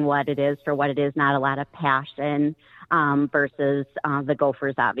accepting what it is for what it is, not a lot of passion, versus the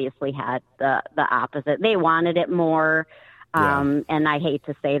Gophers obviously had the opposite. They wanted it more, and I hate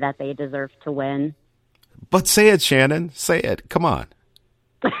to say that they deserve to win. But say it, Shannon. Say it. Come on.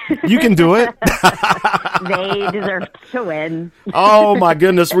 You can do it. They deserve to win. Oh, my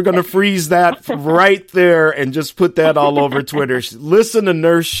goodness. We're going to freeze that right there and just put that all over Twitter. Listen to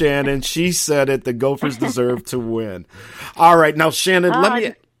Nurse Shannon. She said it. The Gophers deserve to win. All right. Now, Shannon, let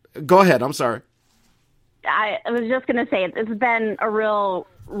me go ahead. I'm sorry. I was just going to say it's been a real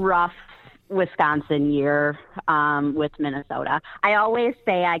rough Wisconsin year with Minnesota. I always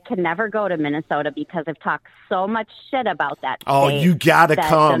say I can never go to Minnesota because I've talked so much shit about that. Oh, you gotta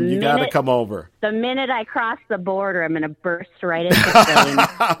come. You gotta come over. The minute I cross the border, I'm gonna burst right into flames.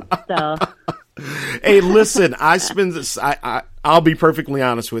 So, hey, listen, I spend this. I'll be perfectly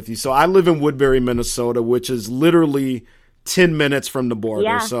honest with you. So I live in Woodbury, Minnesota, which is literally 10 minutes from the border.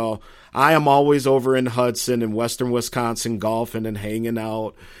 Yeah. So I am always over in Hudson and western Wisconsin golfing and hanging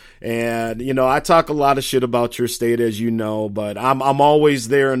out. And, I talk a lot of shit about your state, as you know, but I'm always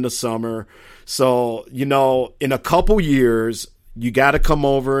there in the summer. So, in a couple years, you got to come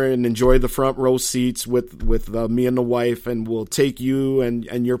over and enjoy the front row seats with me and the wife, and we'll take you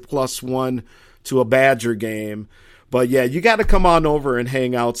and your +1 to a Badger game. But, yeah, you got to come on over and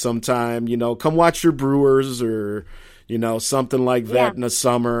hang out sometime. Come watch your Brewers or, something like that in the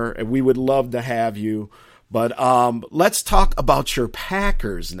summer. And we would love to have you. But let's talk about your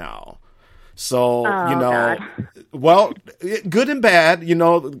Packers now. So, God. Well, good and bad.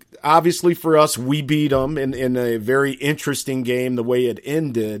 Obviously for us, we beat them in a very interesting game, the way it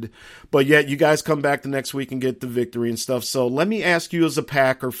ended. But yet you guys come back the next week and get the victory and stuff. So let me ask you as a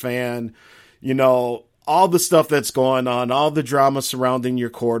Packer fan, all the stuff that's going on, all the drama surrounding your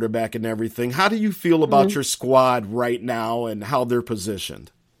quarterback and everything. How do you feel about your squad right now and how they're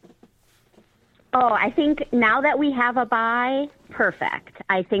positioned? Oh, I think now that we have a bye, perfect.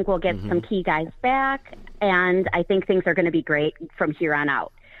 I think we'll get some key guys back, and I think things are going to be great from here on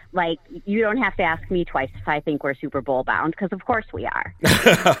out. You don't have to ask me twice if I think we're Super Bowl bound, because of course we are.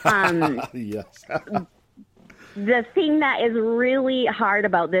 Yes. The thing that is really hard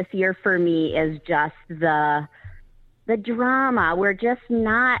about this year for me is just the drama. We're just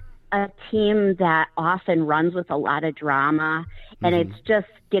not a team that often runs with a lot of drama, and it's just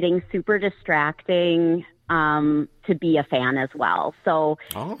getting super distracting to be a fan as well. So,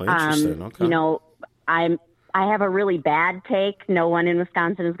 interesting. Okay. I have a really bad take. No one in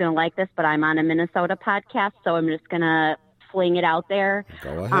Wisconsin is going to like this, but I'm on a Minnesota podcast, so I'm just going to fling it out there.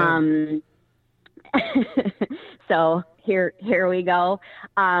 Go ahead. So here we go.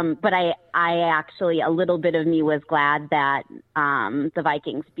 But I actually, a little bit of me was glad that the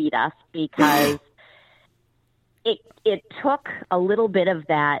Vikings beat us, because it took a little bit of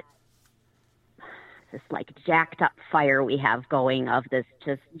that this like jacked up fire we have going of this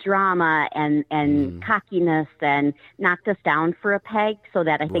just drama and cockiness, and knocked us down for a peg so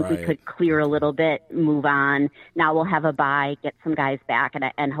that I think we could clear a little bit, move on. Now we'll have a bye, get some guys back,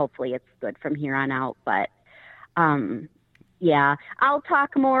 and hopefully it's good from here on out. But yeah, I'll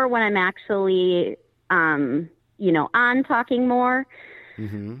talk more when I'm actually, on talking more.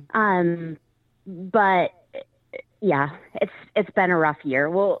 But yeah, it's been a rough year.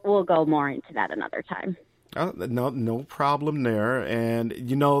 We'll go more into that another time. No problem there. And,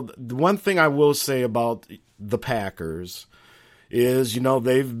 the one thing I will say about the Packers is,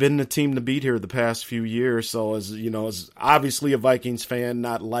 they've been the team to beat here the past few years. So as obviously a Vikings fan,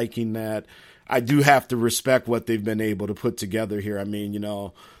 not liking that, I do have to respect what they've been able to put together here. I mean,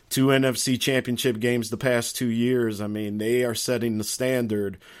 2 NFC championship games the past 2 years. I mean, they are setting the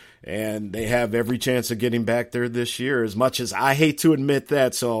standard. And they have every chance of getting back there this year, as much as I hate to admit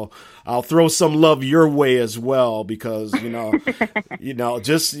that. So I'll throw some love your way as well, because, honestly, you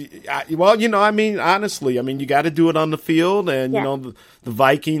got to do it on the field. And, the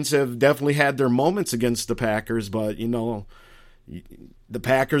Vikings have definitely had their moments against the Packers, but, the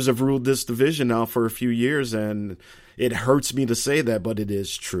Packers have ruled this division now for a few years, and it hurts me to say that, but it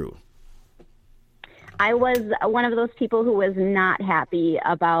is true. I was one of those people who was not happy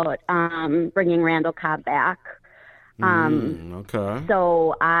about bringing Randall Cobb back. Okay.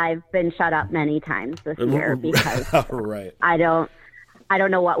 So I've been shut up many times this year because I don't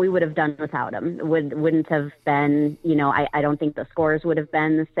know what we would have done without him. Wouldn't have been, I don't think the scores would have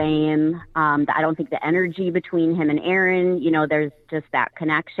been the same. I don't think the energy between him and Aaron, there's just that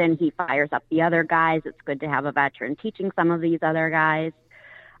connection. He fires up the other guys. It's good to have a veteran teaching some of these other guys.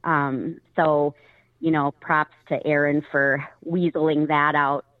 So props to Aaron for weaseling that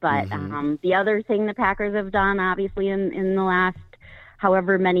out. But the other thing the Packers have done, obviously, in the last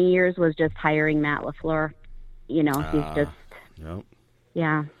however many years, was just hiring Matt LaFleur. He's just,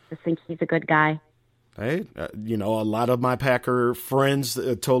 just think he's a good guy. Hey, a lot of my Packer friends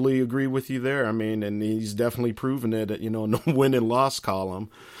totally agree with you there. I mean, and he's definitely proven it, in the win and loss column.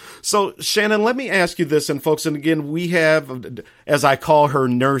 So, Shannon, let me ask you this, and folks, and again, we have, as I call her,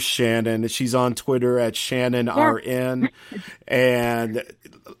 Nurse Shannon. She's on Twitter at ShannonRN. And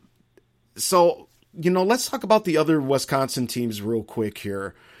so, let's talk about the other Wisconsin teams real quick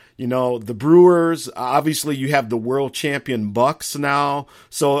here. The Brewers, obviously you have the world champion Bucks now.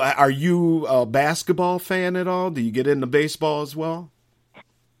 So are you a basketball fan at all? Do you get into baseball as well?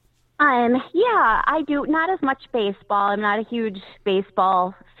 Yeah, I do. Not as much baseball. I'm not a huge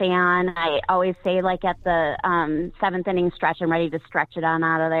baseball fan. I always say, like, at the 7th inning stretch, I'm ready to stretch it on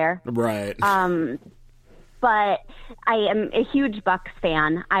out of there. Right. But I am a huge Bucks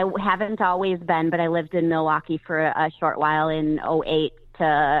fan. I haven't always been, but I lived in Milwaukee for a short while in 2008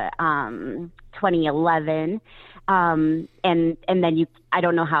 to 2011. And then I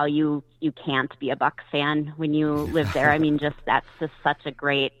don't know how you can't be a Bucks fan when you live there. I mean, that's just such a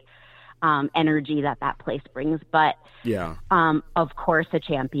great energy that place brings. But yeah, of course, a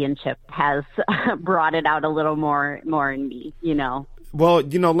championship has brought it out a little more in me, Well,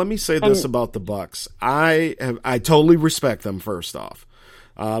 let me say this about the Bucks. I totally respect them, first off.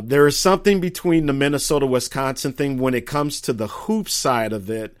 There is something between the Minnesota-Wisconsin thing when it comes to the hoop side of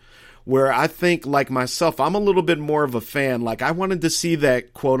it, where I think, like myself, I'm a little bit more of a fan. Like, I wanted to see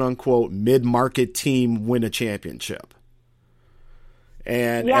that quote-unquote mid-market team win a championship.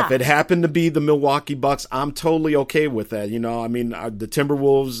 And if it happened to be the Milwaukee Bucks, I'm totally okay with that. The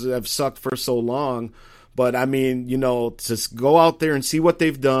Timberwolves have sucked for so long. But, I mean, to go out there and see what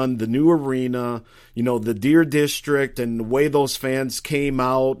they've done, the new arena, the Deer District and the way those fans came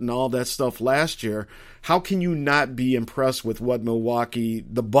out and all that stuff last year, how can you not be impressed with what Milwaukee,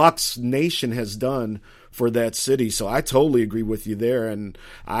 the Bucks nation, has done for that city? So I totally agree with you there. And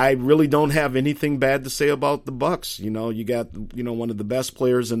I really don't have anything bad to say about the Bucks. You got, one of the best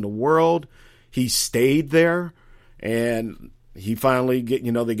players in the world. He stayed there, and he finally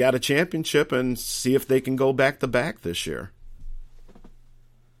they got a championship, and see if they can go back to back this year.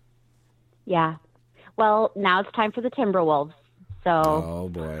 Yeah. Well, now it's time for the Timberwolves. So. Oh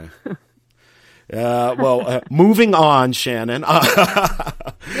boy. Moving on, Shannon.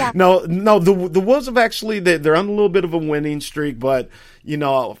 Yeah. No, the Wolves have actually, they're on a little bit of a winning streak, but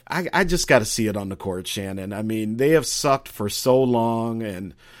I just got to see it on the court, Shannon. I mean, they have sucked for so long,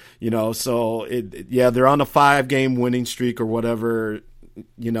 and so they're on a 5-game winning streak or whatever.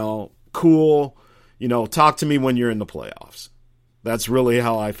 Cool. Talk to me when you're in the playoffs. That's really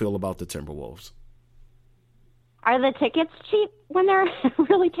how I feel about the Timberwolves. Are the tickets cheap when they're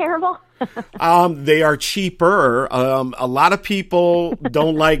really terrible? They are cheaper. A lot of people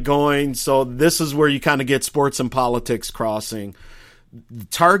don't like going, so this is where you kind of get sports and politics crossing. The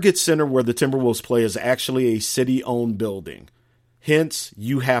Target Center where the Timberwolves play is actually a city-owned building. Hence,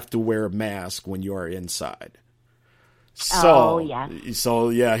 you have to wear a mask when you are inside. So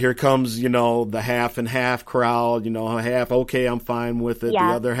yeah, here comes, the half and half crowd, half, okay, I'm fine with it. Yeah.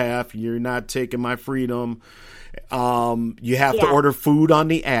 The other half, you're not taking my freedom. You have to order food on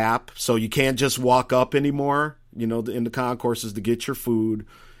the app, so you can't just walk up anymore, in the concourses to get your food.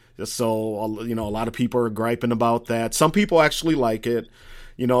 So, a lot of people are griping about that. Some people actually like it.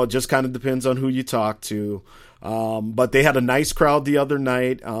 It just kind of depends on who you talk to. But they had a nice crowd the other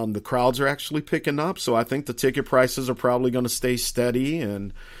night. The crowds are actually picking up, so I think the ticket prices are probably going to stay steady.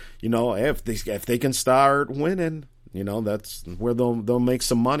 And, if they can start winning, that's where they'll make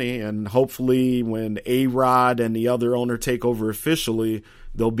some money. And hopefully when A-Rod and the other owner take over officially,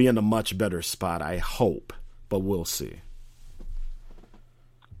 they'll be in a much better spot, I hope. But we'll see.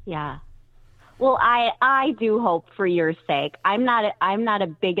 Yeah. Well, I do hope for your sake. I'm not a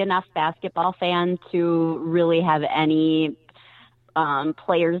big enough basketball fan to really have any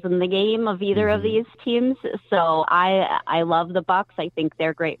players in the game of either of these teams. So I love the Bucks. I think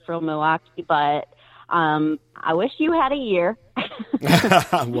they're great for Milwaukee, but I wish you had a year.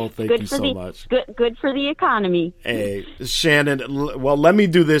 Well, thank you so much. Good for the economy. Hey, Shannon, well, let me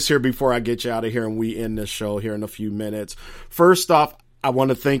do this here before I get you out of here and we end the show here in a few minutes. First off, I want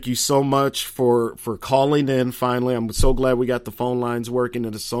to thank you so much for calling in finally. I'm so glad we got the phone lines working.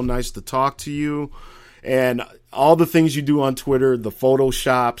 It is so nice to talk to you. And all the things you do on Twitter, the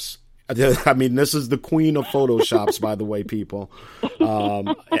Photoshops. I mean, this is the queen of Photoshops, by the way, people.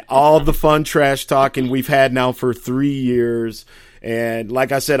 All the fun trash talking we've had now for 3 years. And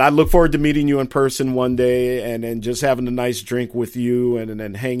like I said, I look forward to meeting you in person one day and just having a nice drink with you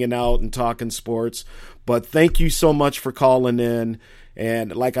and hanging out and talking sports. But thank you so much for calling in.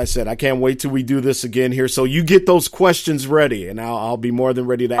 And like I said, I can't wait till we do this again here. So you get those questions ready, and I'll be more than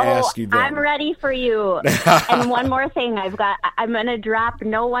ready to ask you them. I'm ready for you. And one more thing, I'm going to drop,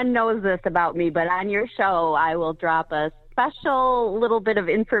 no one knows this about me, but on your show, I will drop a special little bit of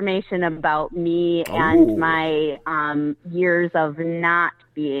information about me and my years of not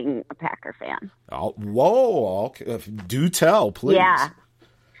being a Packer fan. Oh, whoa. Okay. Do tell, please. Yeah.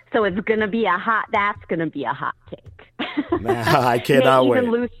 So it's going to be that's going to be a hot take. I cannot wait. May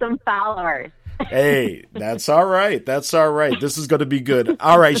even lose some followers. Hey, that's all right. That's all right. This is going to be good.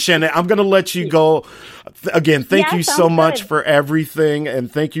 All right, Shannon, I'm going to let you go. Again, thank you so much for everything, and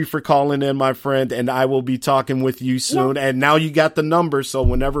thank you for calling in, my friend, and I will be talking with you soon. Yeah. And now you got the number, so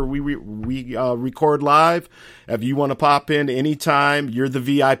whenever we record live, if you want to pop in anytime, you're the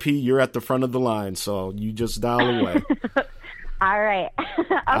VIP, you're at the front of the line, so you just dial away. All right.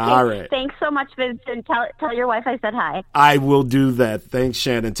 Okay. All right. Thanks so much, Vincent. Tell your wife I said hi. I will do that. Thanks,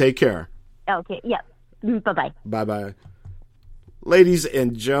 Shannon. Take care. Okay. Yep. Bye-bye. Bye-bye. Ladies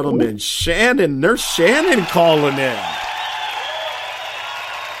and gentlemen, Nurse Shannon calling in.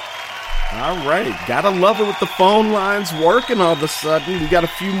 All right. Gotta love it with the phone lines working all of a sudden. We got a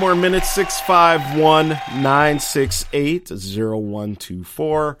few more minutes.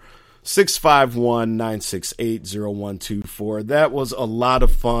 651-968-0124. 651-968-0124. That was a lot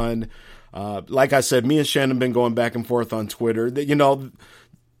of fun. Like I said, me and Shannon been going back and forth on Twitter. Good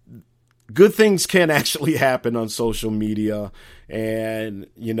things can actually happen on social media. And,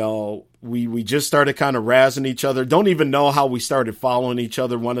 we just started kind of razzing each other. Don't even know how we started following each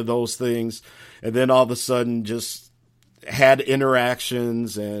other, one of those things. And then all of a sudden just had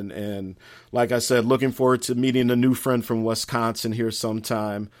interactions. And like I said, looking forward to meeting a new friend from Wisconsin here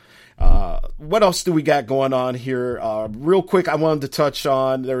sometime. What else do we got going on here? Real quick, I wanted to touch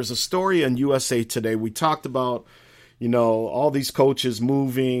on, there was a story in USA Today. We talked about, all these coaches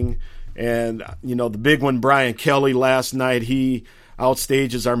moving and, the big one, Brian Kelly last night, he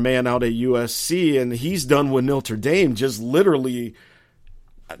outstages our man out at USC and he's done with Notre Dame, just literally,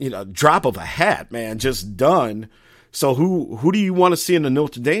 drop of a hat, man, just done. So who do you want to see in the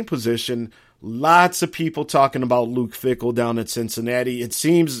Notre Dame position? Lots of people talking about Luke Fickell down at Cincinnati. It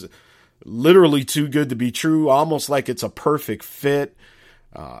seems literally too good to be true, almost like it's a perfect fit.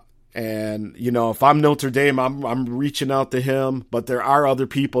 And, if I'm Notre Dame, I'm reaching out to him, but there are other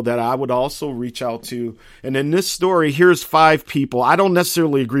people that I would also reach out to. And in this story, here's 5 people. I don't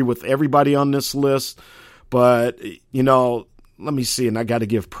necessarily agree with everybody on this list, but, let me see. And I got to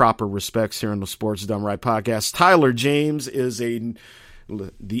give proper respects here on the Sports Done Right podcast. Tyler James is a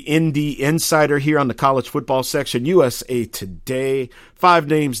the Indy Insider here on the college football section. USA Today. 5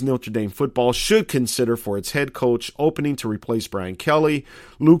 names Notre Dame football should consider for its head coach opening to replace Brian Kelly.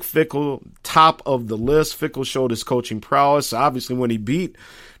 Luke Fickell, top of the list. Fickell showed his coaching prowess, obviously, when he beat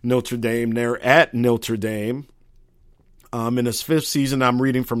Notre Dame there at Notre Dame. In his 5th season, I'm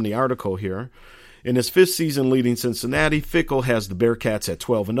reading from the article here. In his 5th season leading Cincinnati, Fickell has the Bearcats at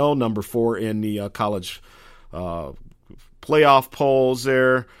 12-0, number 4 in the college playoff polls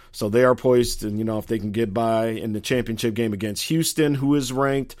there. So they are poised, and if they can get by in the championship game against Houston, who is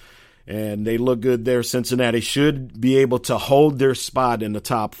ranked, and they look good there. Cincinnati should be able to hold their spot in the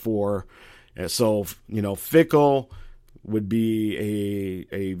top 4. And so, Fickell would be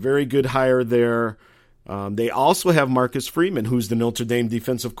a very good hire there. They also have Marcus Freeman, who's the Notre Dame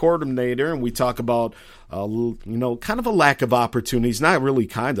defensive coordinator, and we talk about, kind of a lack of opportunities. Not really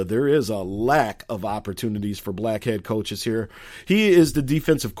kind of. There is a lack of opportunities for black head coaches here. He is the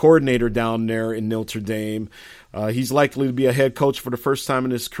defensive coordinator down there in Notre Dame. He's likely to be a head coach for the first time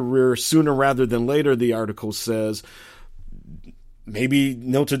in his career sooner rather than later, the article says. Maybe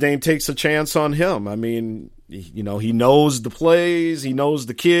Notre Dame takes a chance on him. I mean, he knows the plays. He knows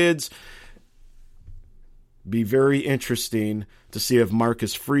the kids. Be very interesting to see if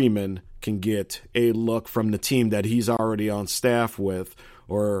Marcus Freeman can get a look from the team that he's already on staff with,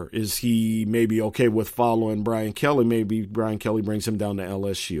 or is he maybe okay with following Brian Kelly? Maybe Brian Kelly brings him down to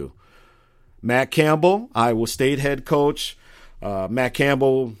LSU. Matt Campbell, Iowa State head coach. Matt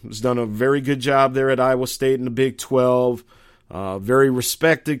Campbell has done a very good job there at Iowa State in the Big 12. Very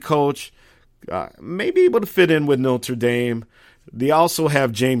respected coach. May be able to fit in with Notre Dame. They also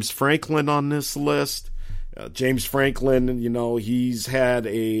have James Franklin on this list. James Franklin, he's had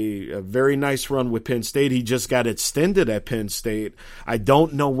a very nice run with Penn State. He just got extended at Penn State. I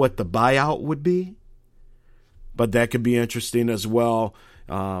don't know what the buyout would be, but that could be interesting as well.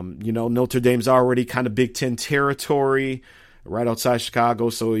 Notre Dame's already kind of Big Ten territory right outside Chicago,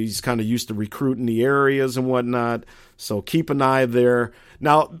 so he's kind of used to recruiting the areas and whatnot. So keep an eye there.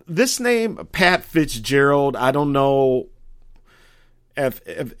 Now, this name, Pat Fitzgerald, I don't know if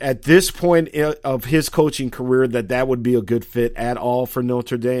at this point of his coaching career that would be a good fit at all for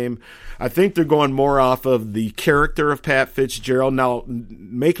Notre Dame. I think they're going more off of the character of Pat Fitzgerald. Now,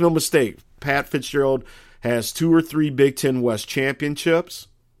 make no mistake, Pat Fitzgerald has 2 or 3 Big Ten West championships.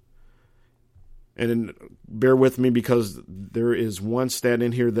 And bear with me because there is one stat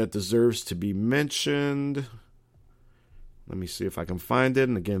in here that deserves to be mentioned. Let me see if I can find it.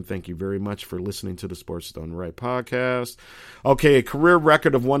 And again, thank you very much for listening to the Sports Done Right podcast. Okay, a career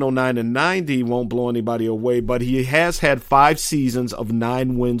record of 109-90 won't blow anybody away, but he has had 5 seasons of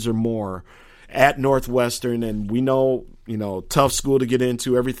 9 wins or more at Northwestern. And we know, tough school to get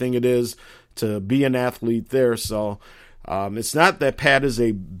into, everything it is to be an athlete there. So it's not that Pat is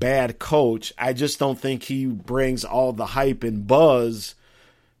a bad coach. I just don't think he brings all the hype and buzz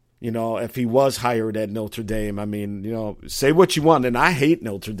if he was hired at Notre Dame. I mean, say what you want, and I hate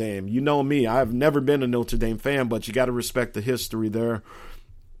Notre Dame. You know me. I've never been a Notre Dame fan, but you got to respect the history there.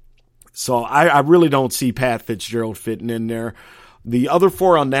 So I really don't see Pat Fitzgerald fitting in there. The other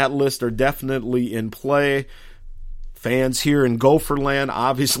 4 on that list are definitely in play. Fans here in Gopherland,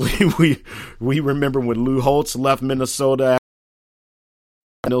 obviously, we remember when Lou Holtz left Minnesota,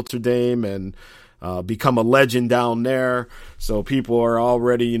 Notre Dame, and become a legend down there. So people are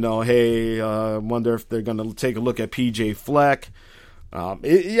already, I wonder if they're going to take a look at PJ Fleck.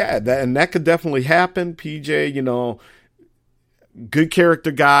 That could definitely happen. PJ, good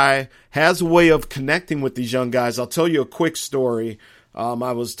character guy, has a way of connecting with these young guys. I'll tell you a quick story.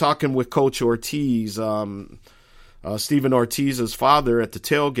 I was talking with Coach Ortiz, Stephen Ortiz's father, at the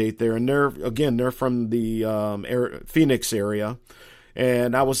tailgate there, and they're from the Phoenix area.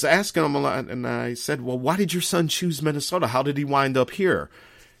 And I was asking him a lot, and I said, well, why did your son choose Minnesota? How did he wind up here?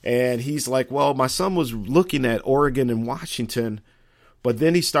 And he's like, well, my son was looking at Oregon and Washington, but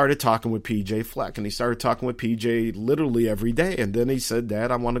then he started talking with PJ Fleck, and he started talking with PJ literally every day. And then he said, Dad,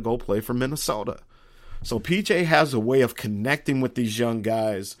 I want to go play for Minnesota. So PJ has a way of connecting with these young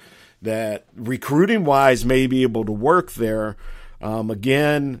guys that recruiting-wise may be able to work there.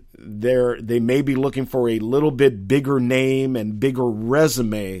 Again, they may be looking for a little bit bigger name and bigger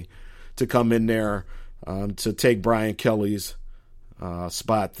resume to come in there to take Brian Kelly's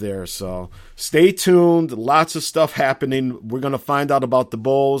spot there. So stay tuned. Lots of stuff happening. We're going to find out about the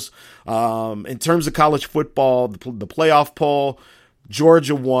bowls. In terms of college football, the playoff poll,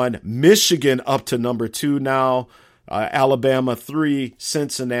 Georgia 1, Michigan up to number 2 now. Alabama 3,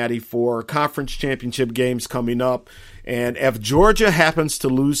 Cincinnati 4. Conference championship games coming up. And if Georgia happens to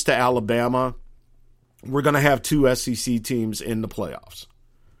lose to Alabama, we're going to have 2 SEC teams in the playoffs,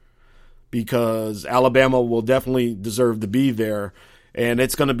 because Alabama will definitely deserve to be there, and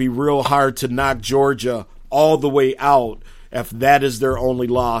it's going to be real hard to knock Georgia all the way out if that is their only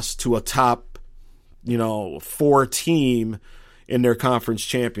loss to a top, 4 team in their conference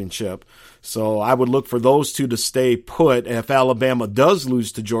championship. So I would look for those 2 to stay put. If Alabama does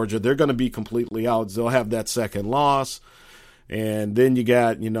lose to Georgia, they're going to be completely out. They'll have that second loss. And then you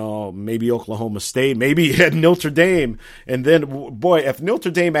got, maybe Oklahoma State, maybe you had Notre Dame. And then, boy, if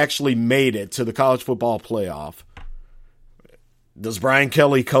Notre Dame actually made it to the college football playoff, does Brian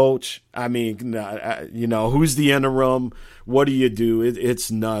Kelly coach? I mean, who's the interim? What do you do?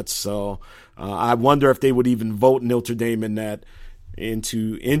 It's nuts. So I wonder if they would even vote Notre Dame in that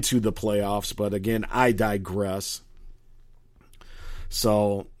into the playoffs. But again, I digress.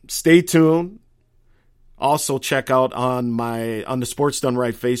 So stay tuned. Also, check out on the Sports Done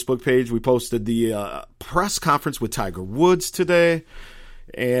Right Facebook page. We posted the press conference with Tiger Woods today.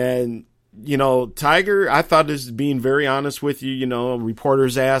 And, Tiger, I thought is being very honest with you.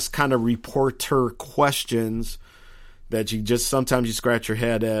 Reporters ask kind of reporter questions that sometimes you scratch your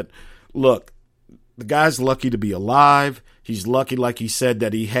head at. Look, the guy's lucky to be alive. He's lucky, like he said,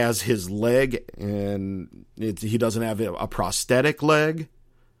 that he has his leg and he doesn't have a prosthetic leg.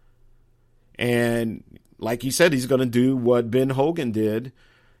 And like he said, he's going to do what Ben Hogan did,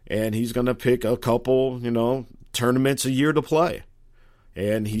 and he's going to pick a couple, tournaments a year to play.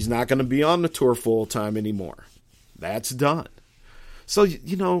 And he's not going to be on the tour full time anymore. That's done. So,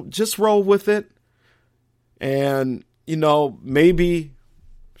 just roll with it. And, maybe,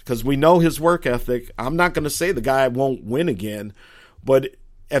 because we know his work ethic, I'm not going to say the guy won't win again, but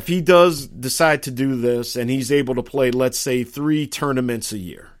if he does decide to do this and he's able to play, let's say, 3 tournaments a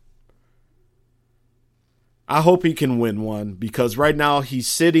year, I hope he can win one, because right now he's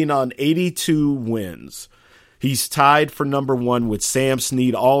sitting on 82 wins. He's tied for number 1 with Sam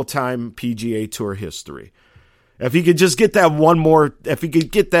Snead, all-time PGA Tour history. If he could just get that one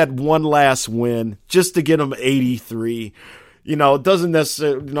last win, just to get him 83, it doesn't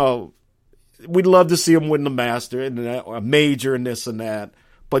necessarily, we'd love to see him win the Master and a major and this and that,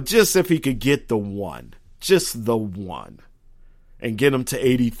 but just if he could get the one, just the one, and get him to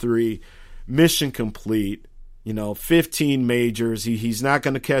 83, mission complete. 15 majors. He's not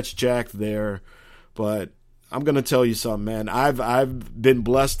going to catch Jack there, but I'm going to tell you something, man. I've been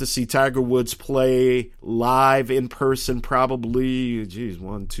blessed to see Tiger Woods play live in person probably,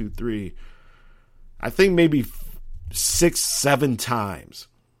 1, 2, 3, I think maybe 6, 7 times.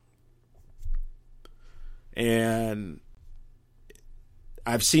 And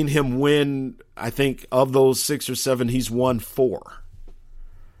I've seen him win, I think of those 6 or 7, he's won 4.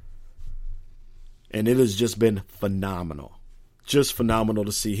 And it has just been phenomenal. Just phenomenal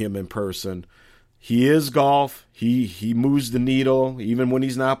to see him in person. He is golf. He moves the needle even when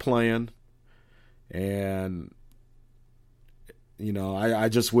he's not playing. And, I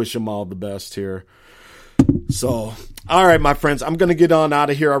just wish him all the best here. So, all right, my friends, I'm going to get on out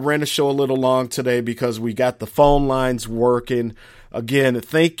of here. I ran the show a little long today because we got the phone lines working. Again,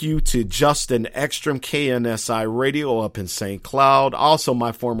 thank you to Justin Ekstrom, KNSI Radio up in St. Cloud. Also,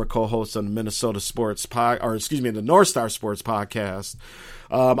 my former co-host on the Minnesota Sports the North Star Sports Podcast.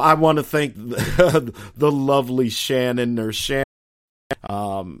 I want to thank the lovely Shannon, Nurse Shannon.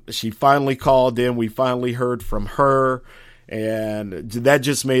 She finally called in. We finally heard from her. And that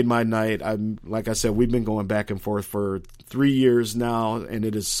just made my night. Like I said, we've been going back and forth for 3 years now, and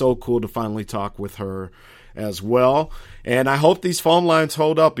it is so cool to finally talk with her as well. And I hope these phone lines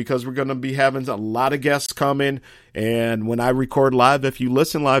hold up, because we're going to be having a lot of guests coming. And when I record live, if you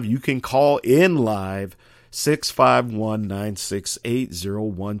listen live, you can call in live,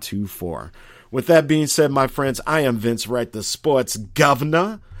 651-968-0124. With that being said, my friends, I am Vince Wright, the sports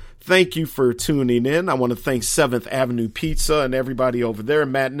governor. Thank you for tuning in. I want to thank 7th Avenue Pizza and everybody over there,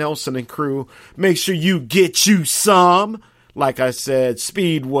 Matt Nelson and crew. Make sure you get you some. Like I said,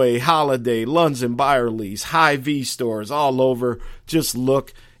 Speedway, Holiday, Lunds and Byerly's, Hy-Vee stores all over. Just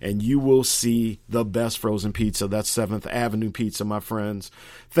look and you will see the best frozen pizza. That's 7th Avenue Pizza, my friends.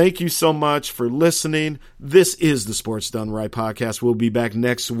 Thank you so much for listening. This is the Sports Done Right podcast. We'll be back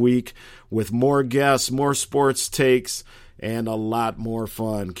next week with more guests, more sports takes, and a lot more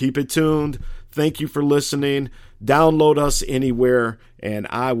fun. Keep it tuned. Thank you for listening. Download us anywhere, and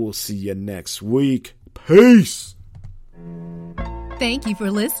I will see you next week. Peace. Thank you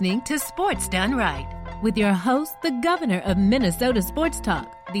for listening to Sports Done Right with your host, the governor of Minnesota Sports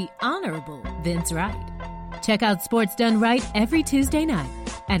Talk, the Honorable Vince Wright. Check out Sports Done Right every Tuesday night.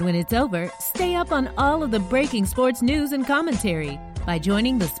 And when it's over, stay up on all of the breaking sports news and commentary by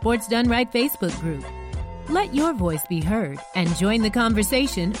joining the Sports Done Right Facebook group. Let your voice be heard and join the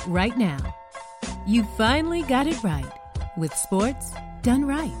conversation right now. You finally got it right with sports done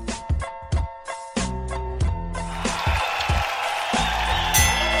right.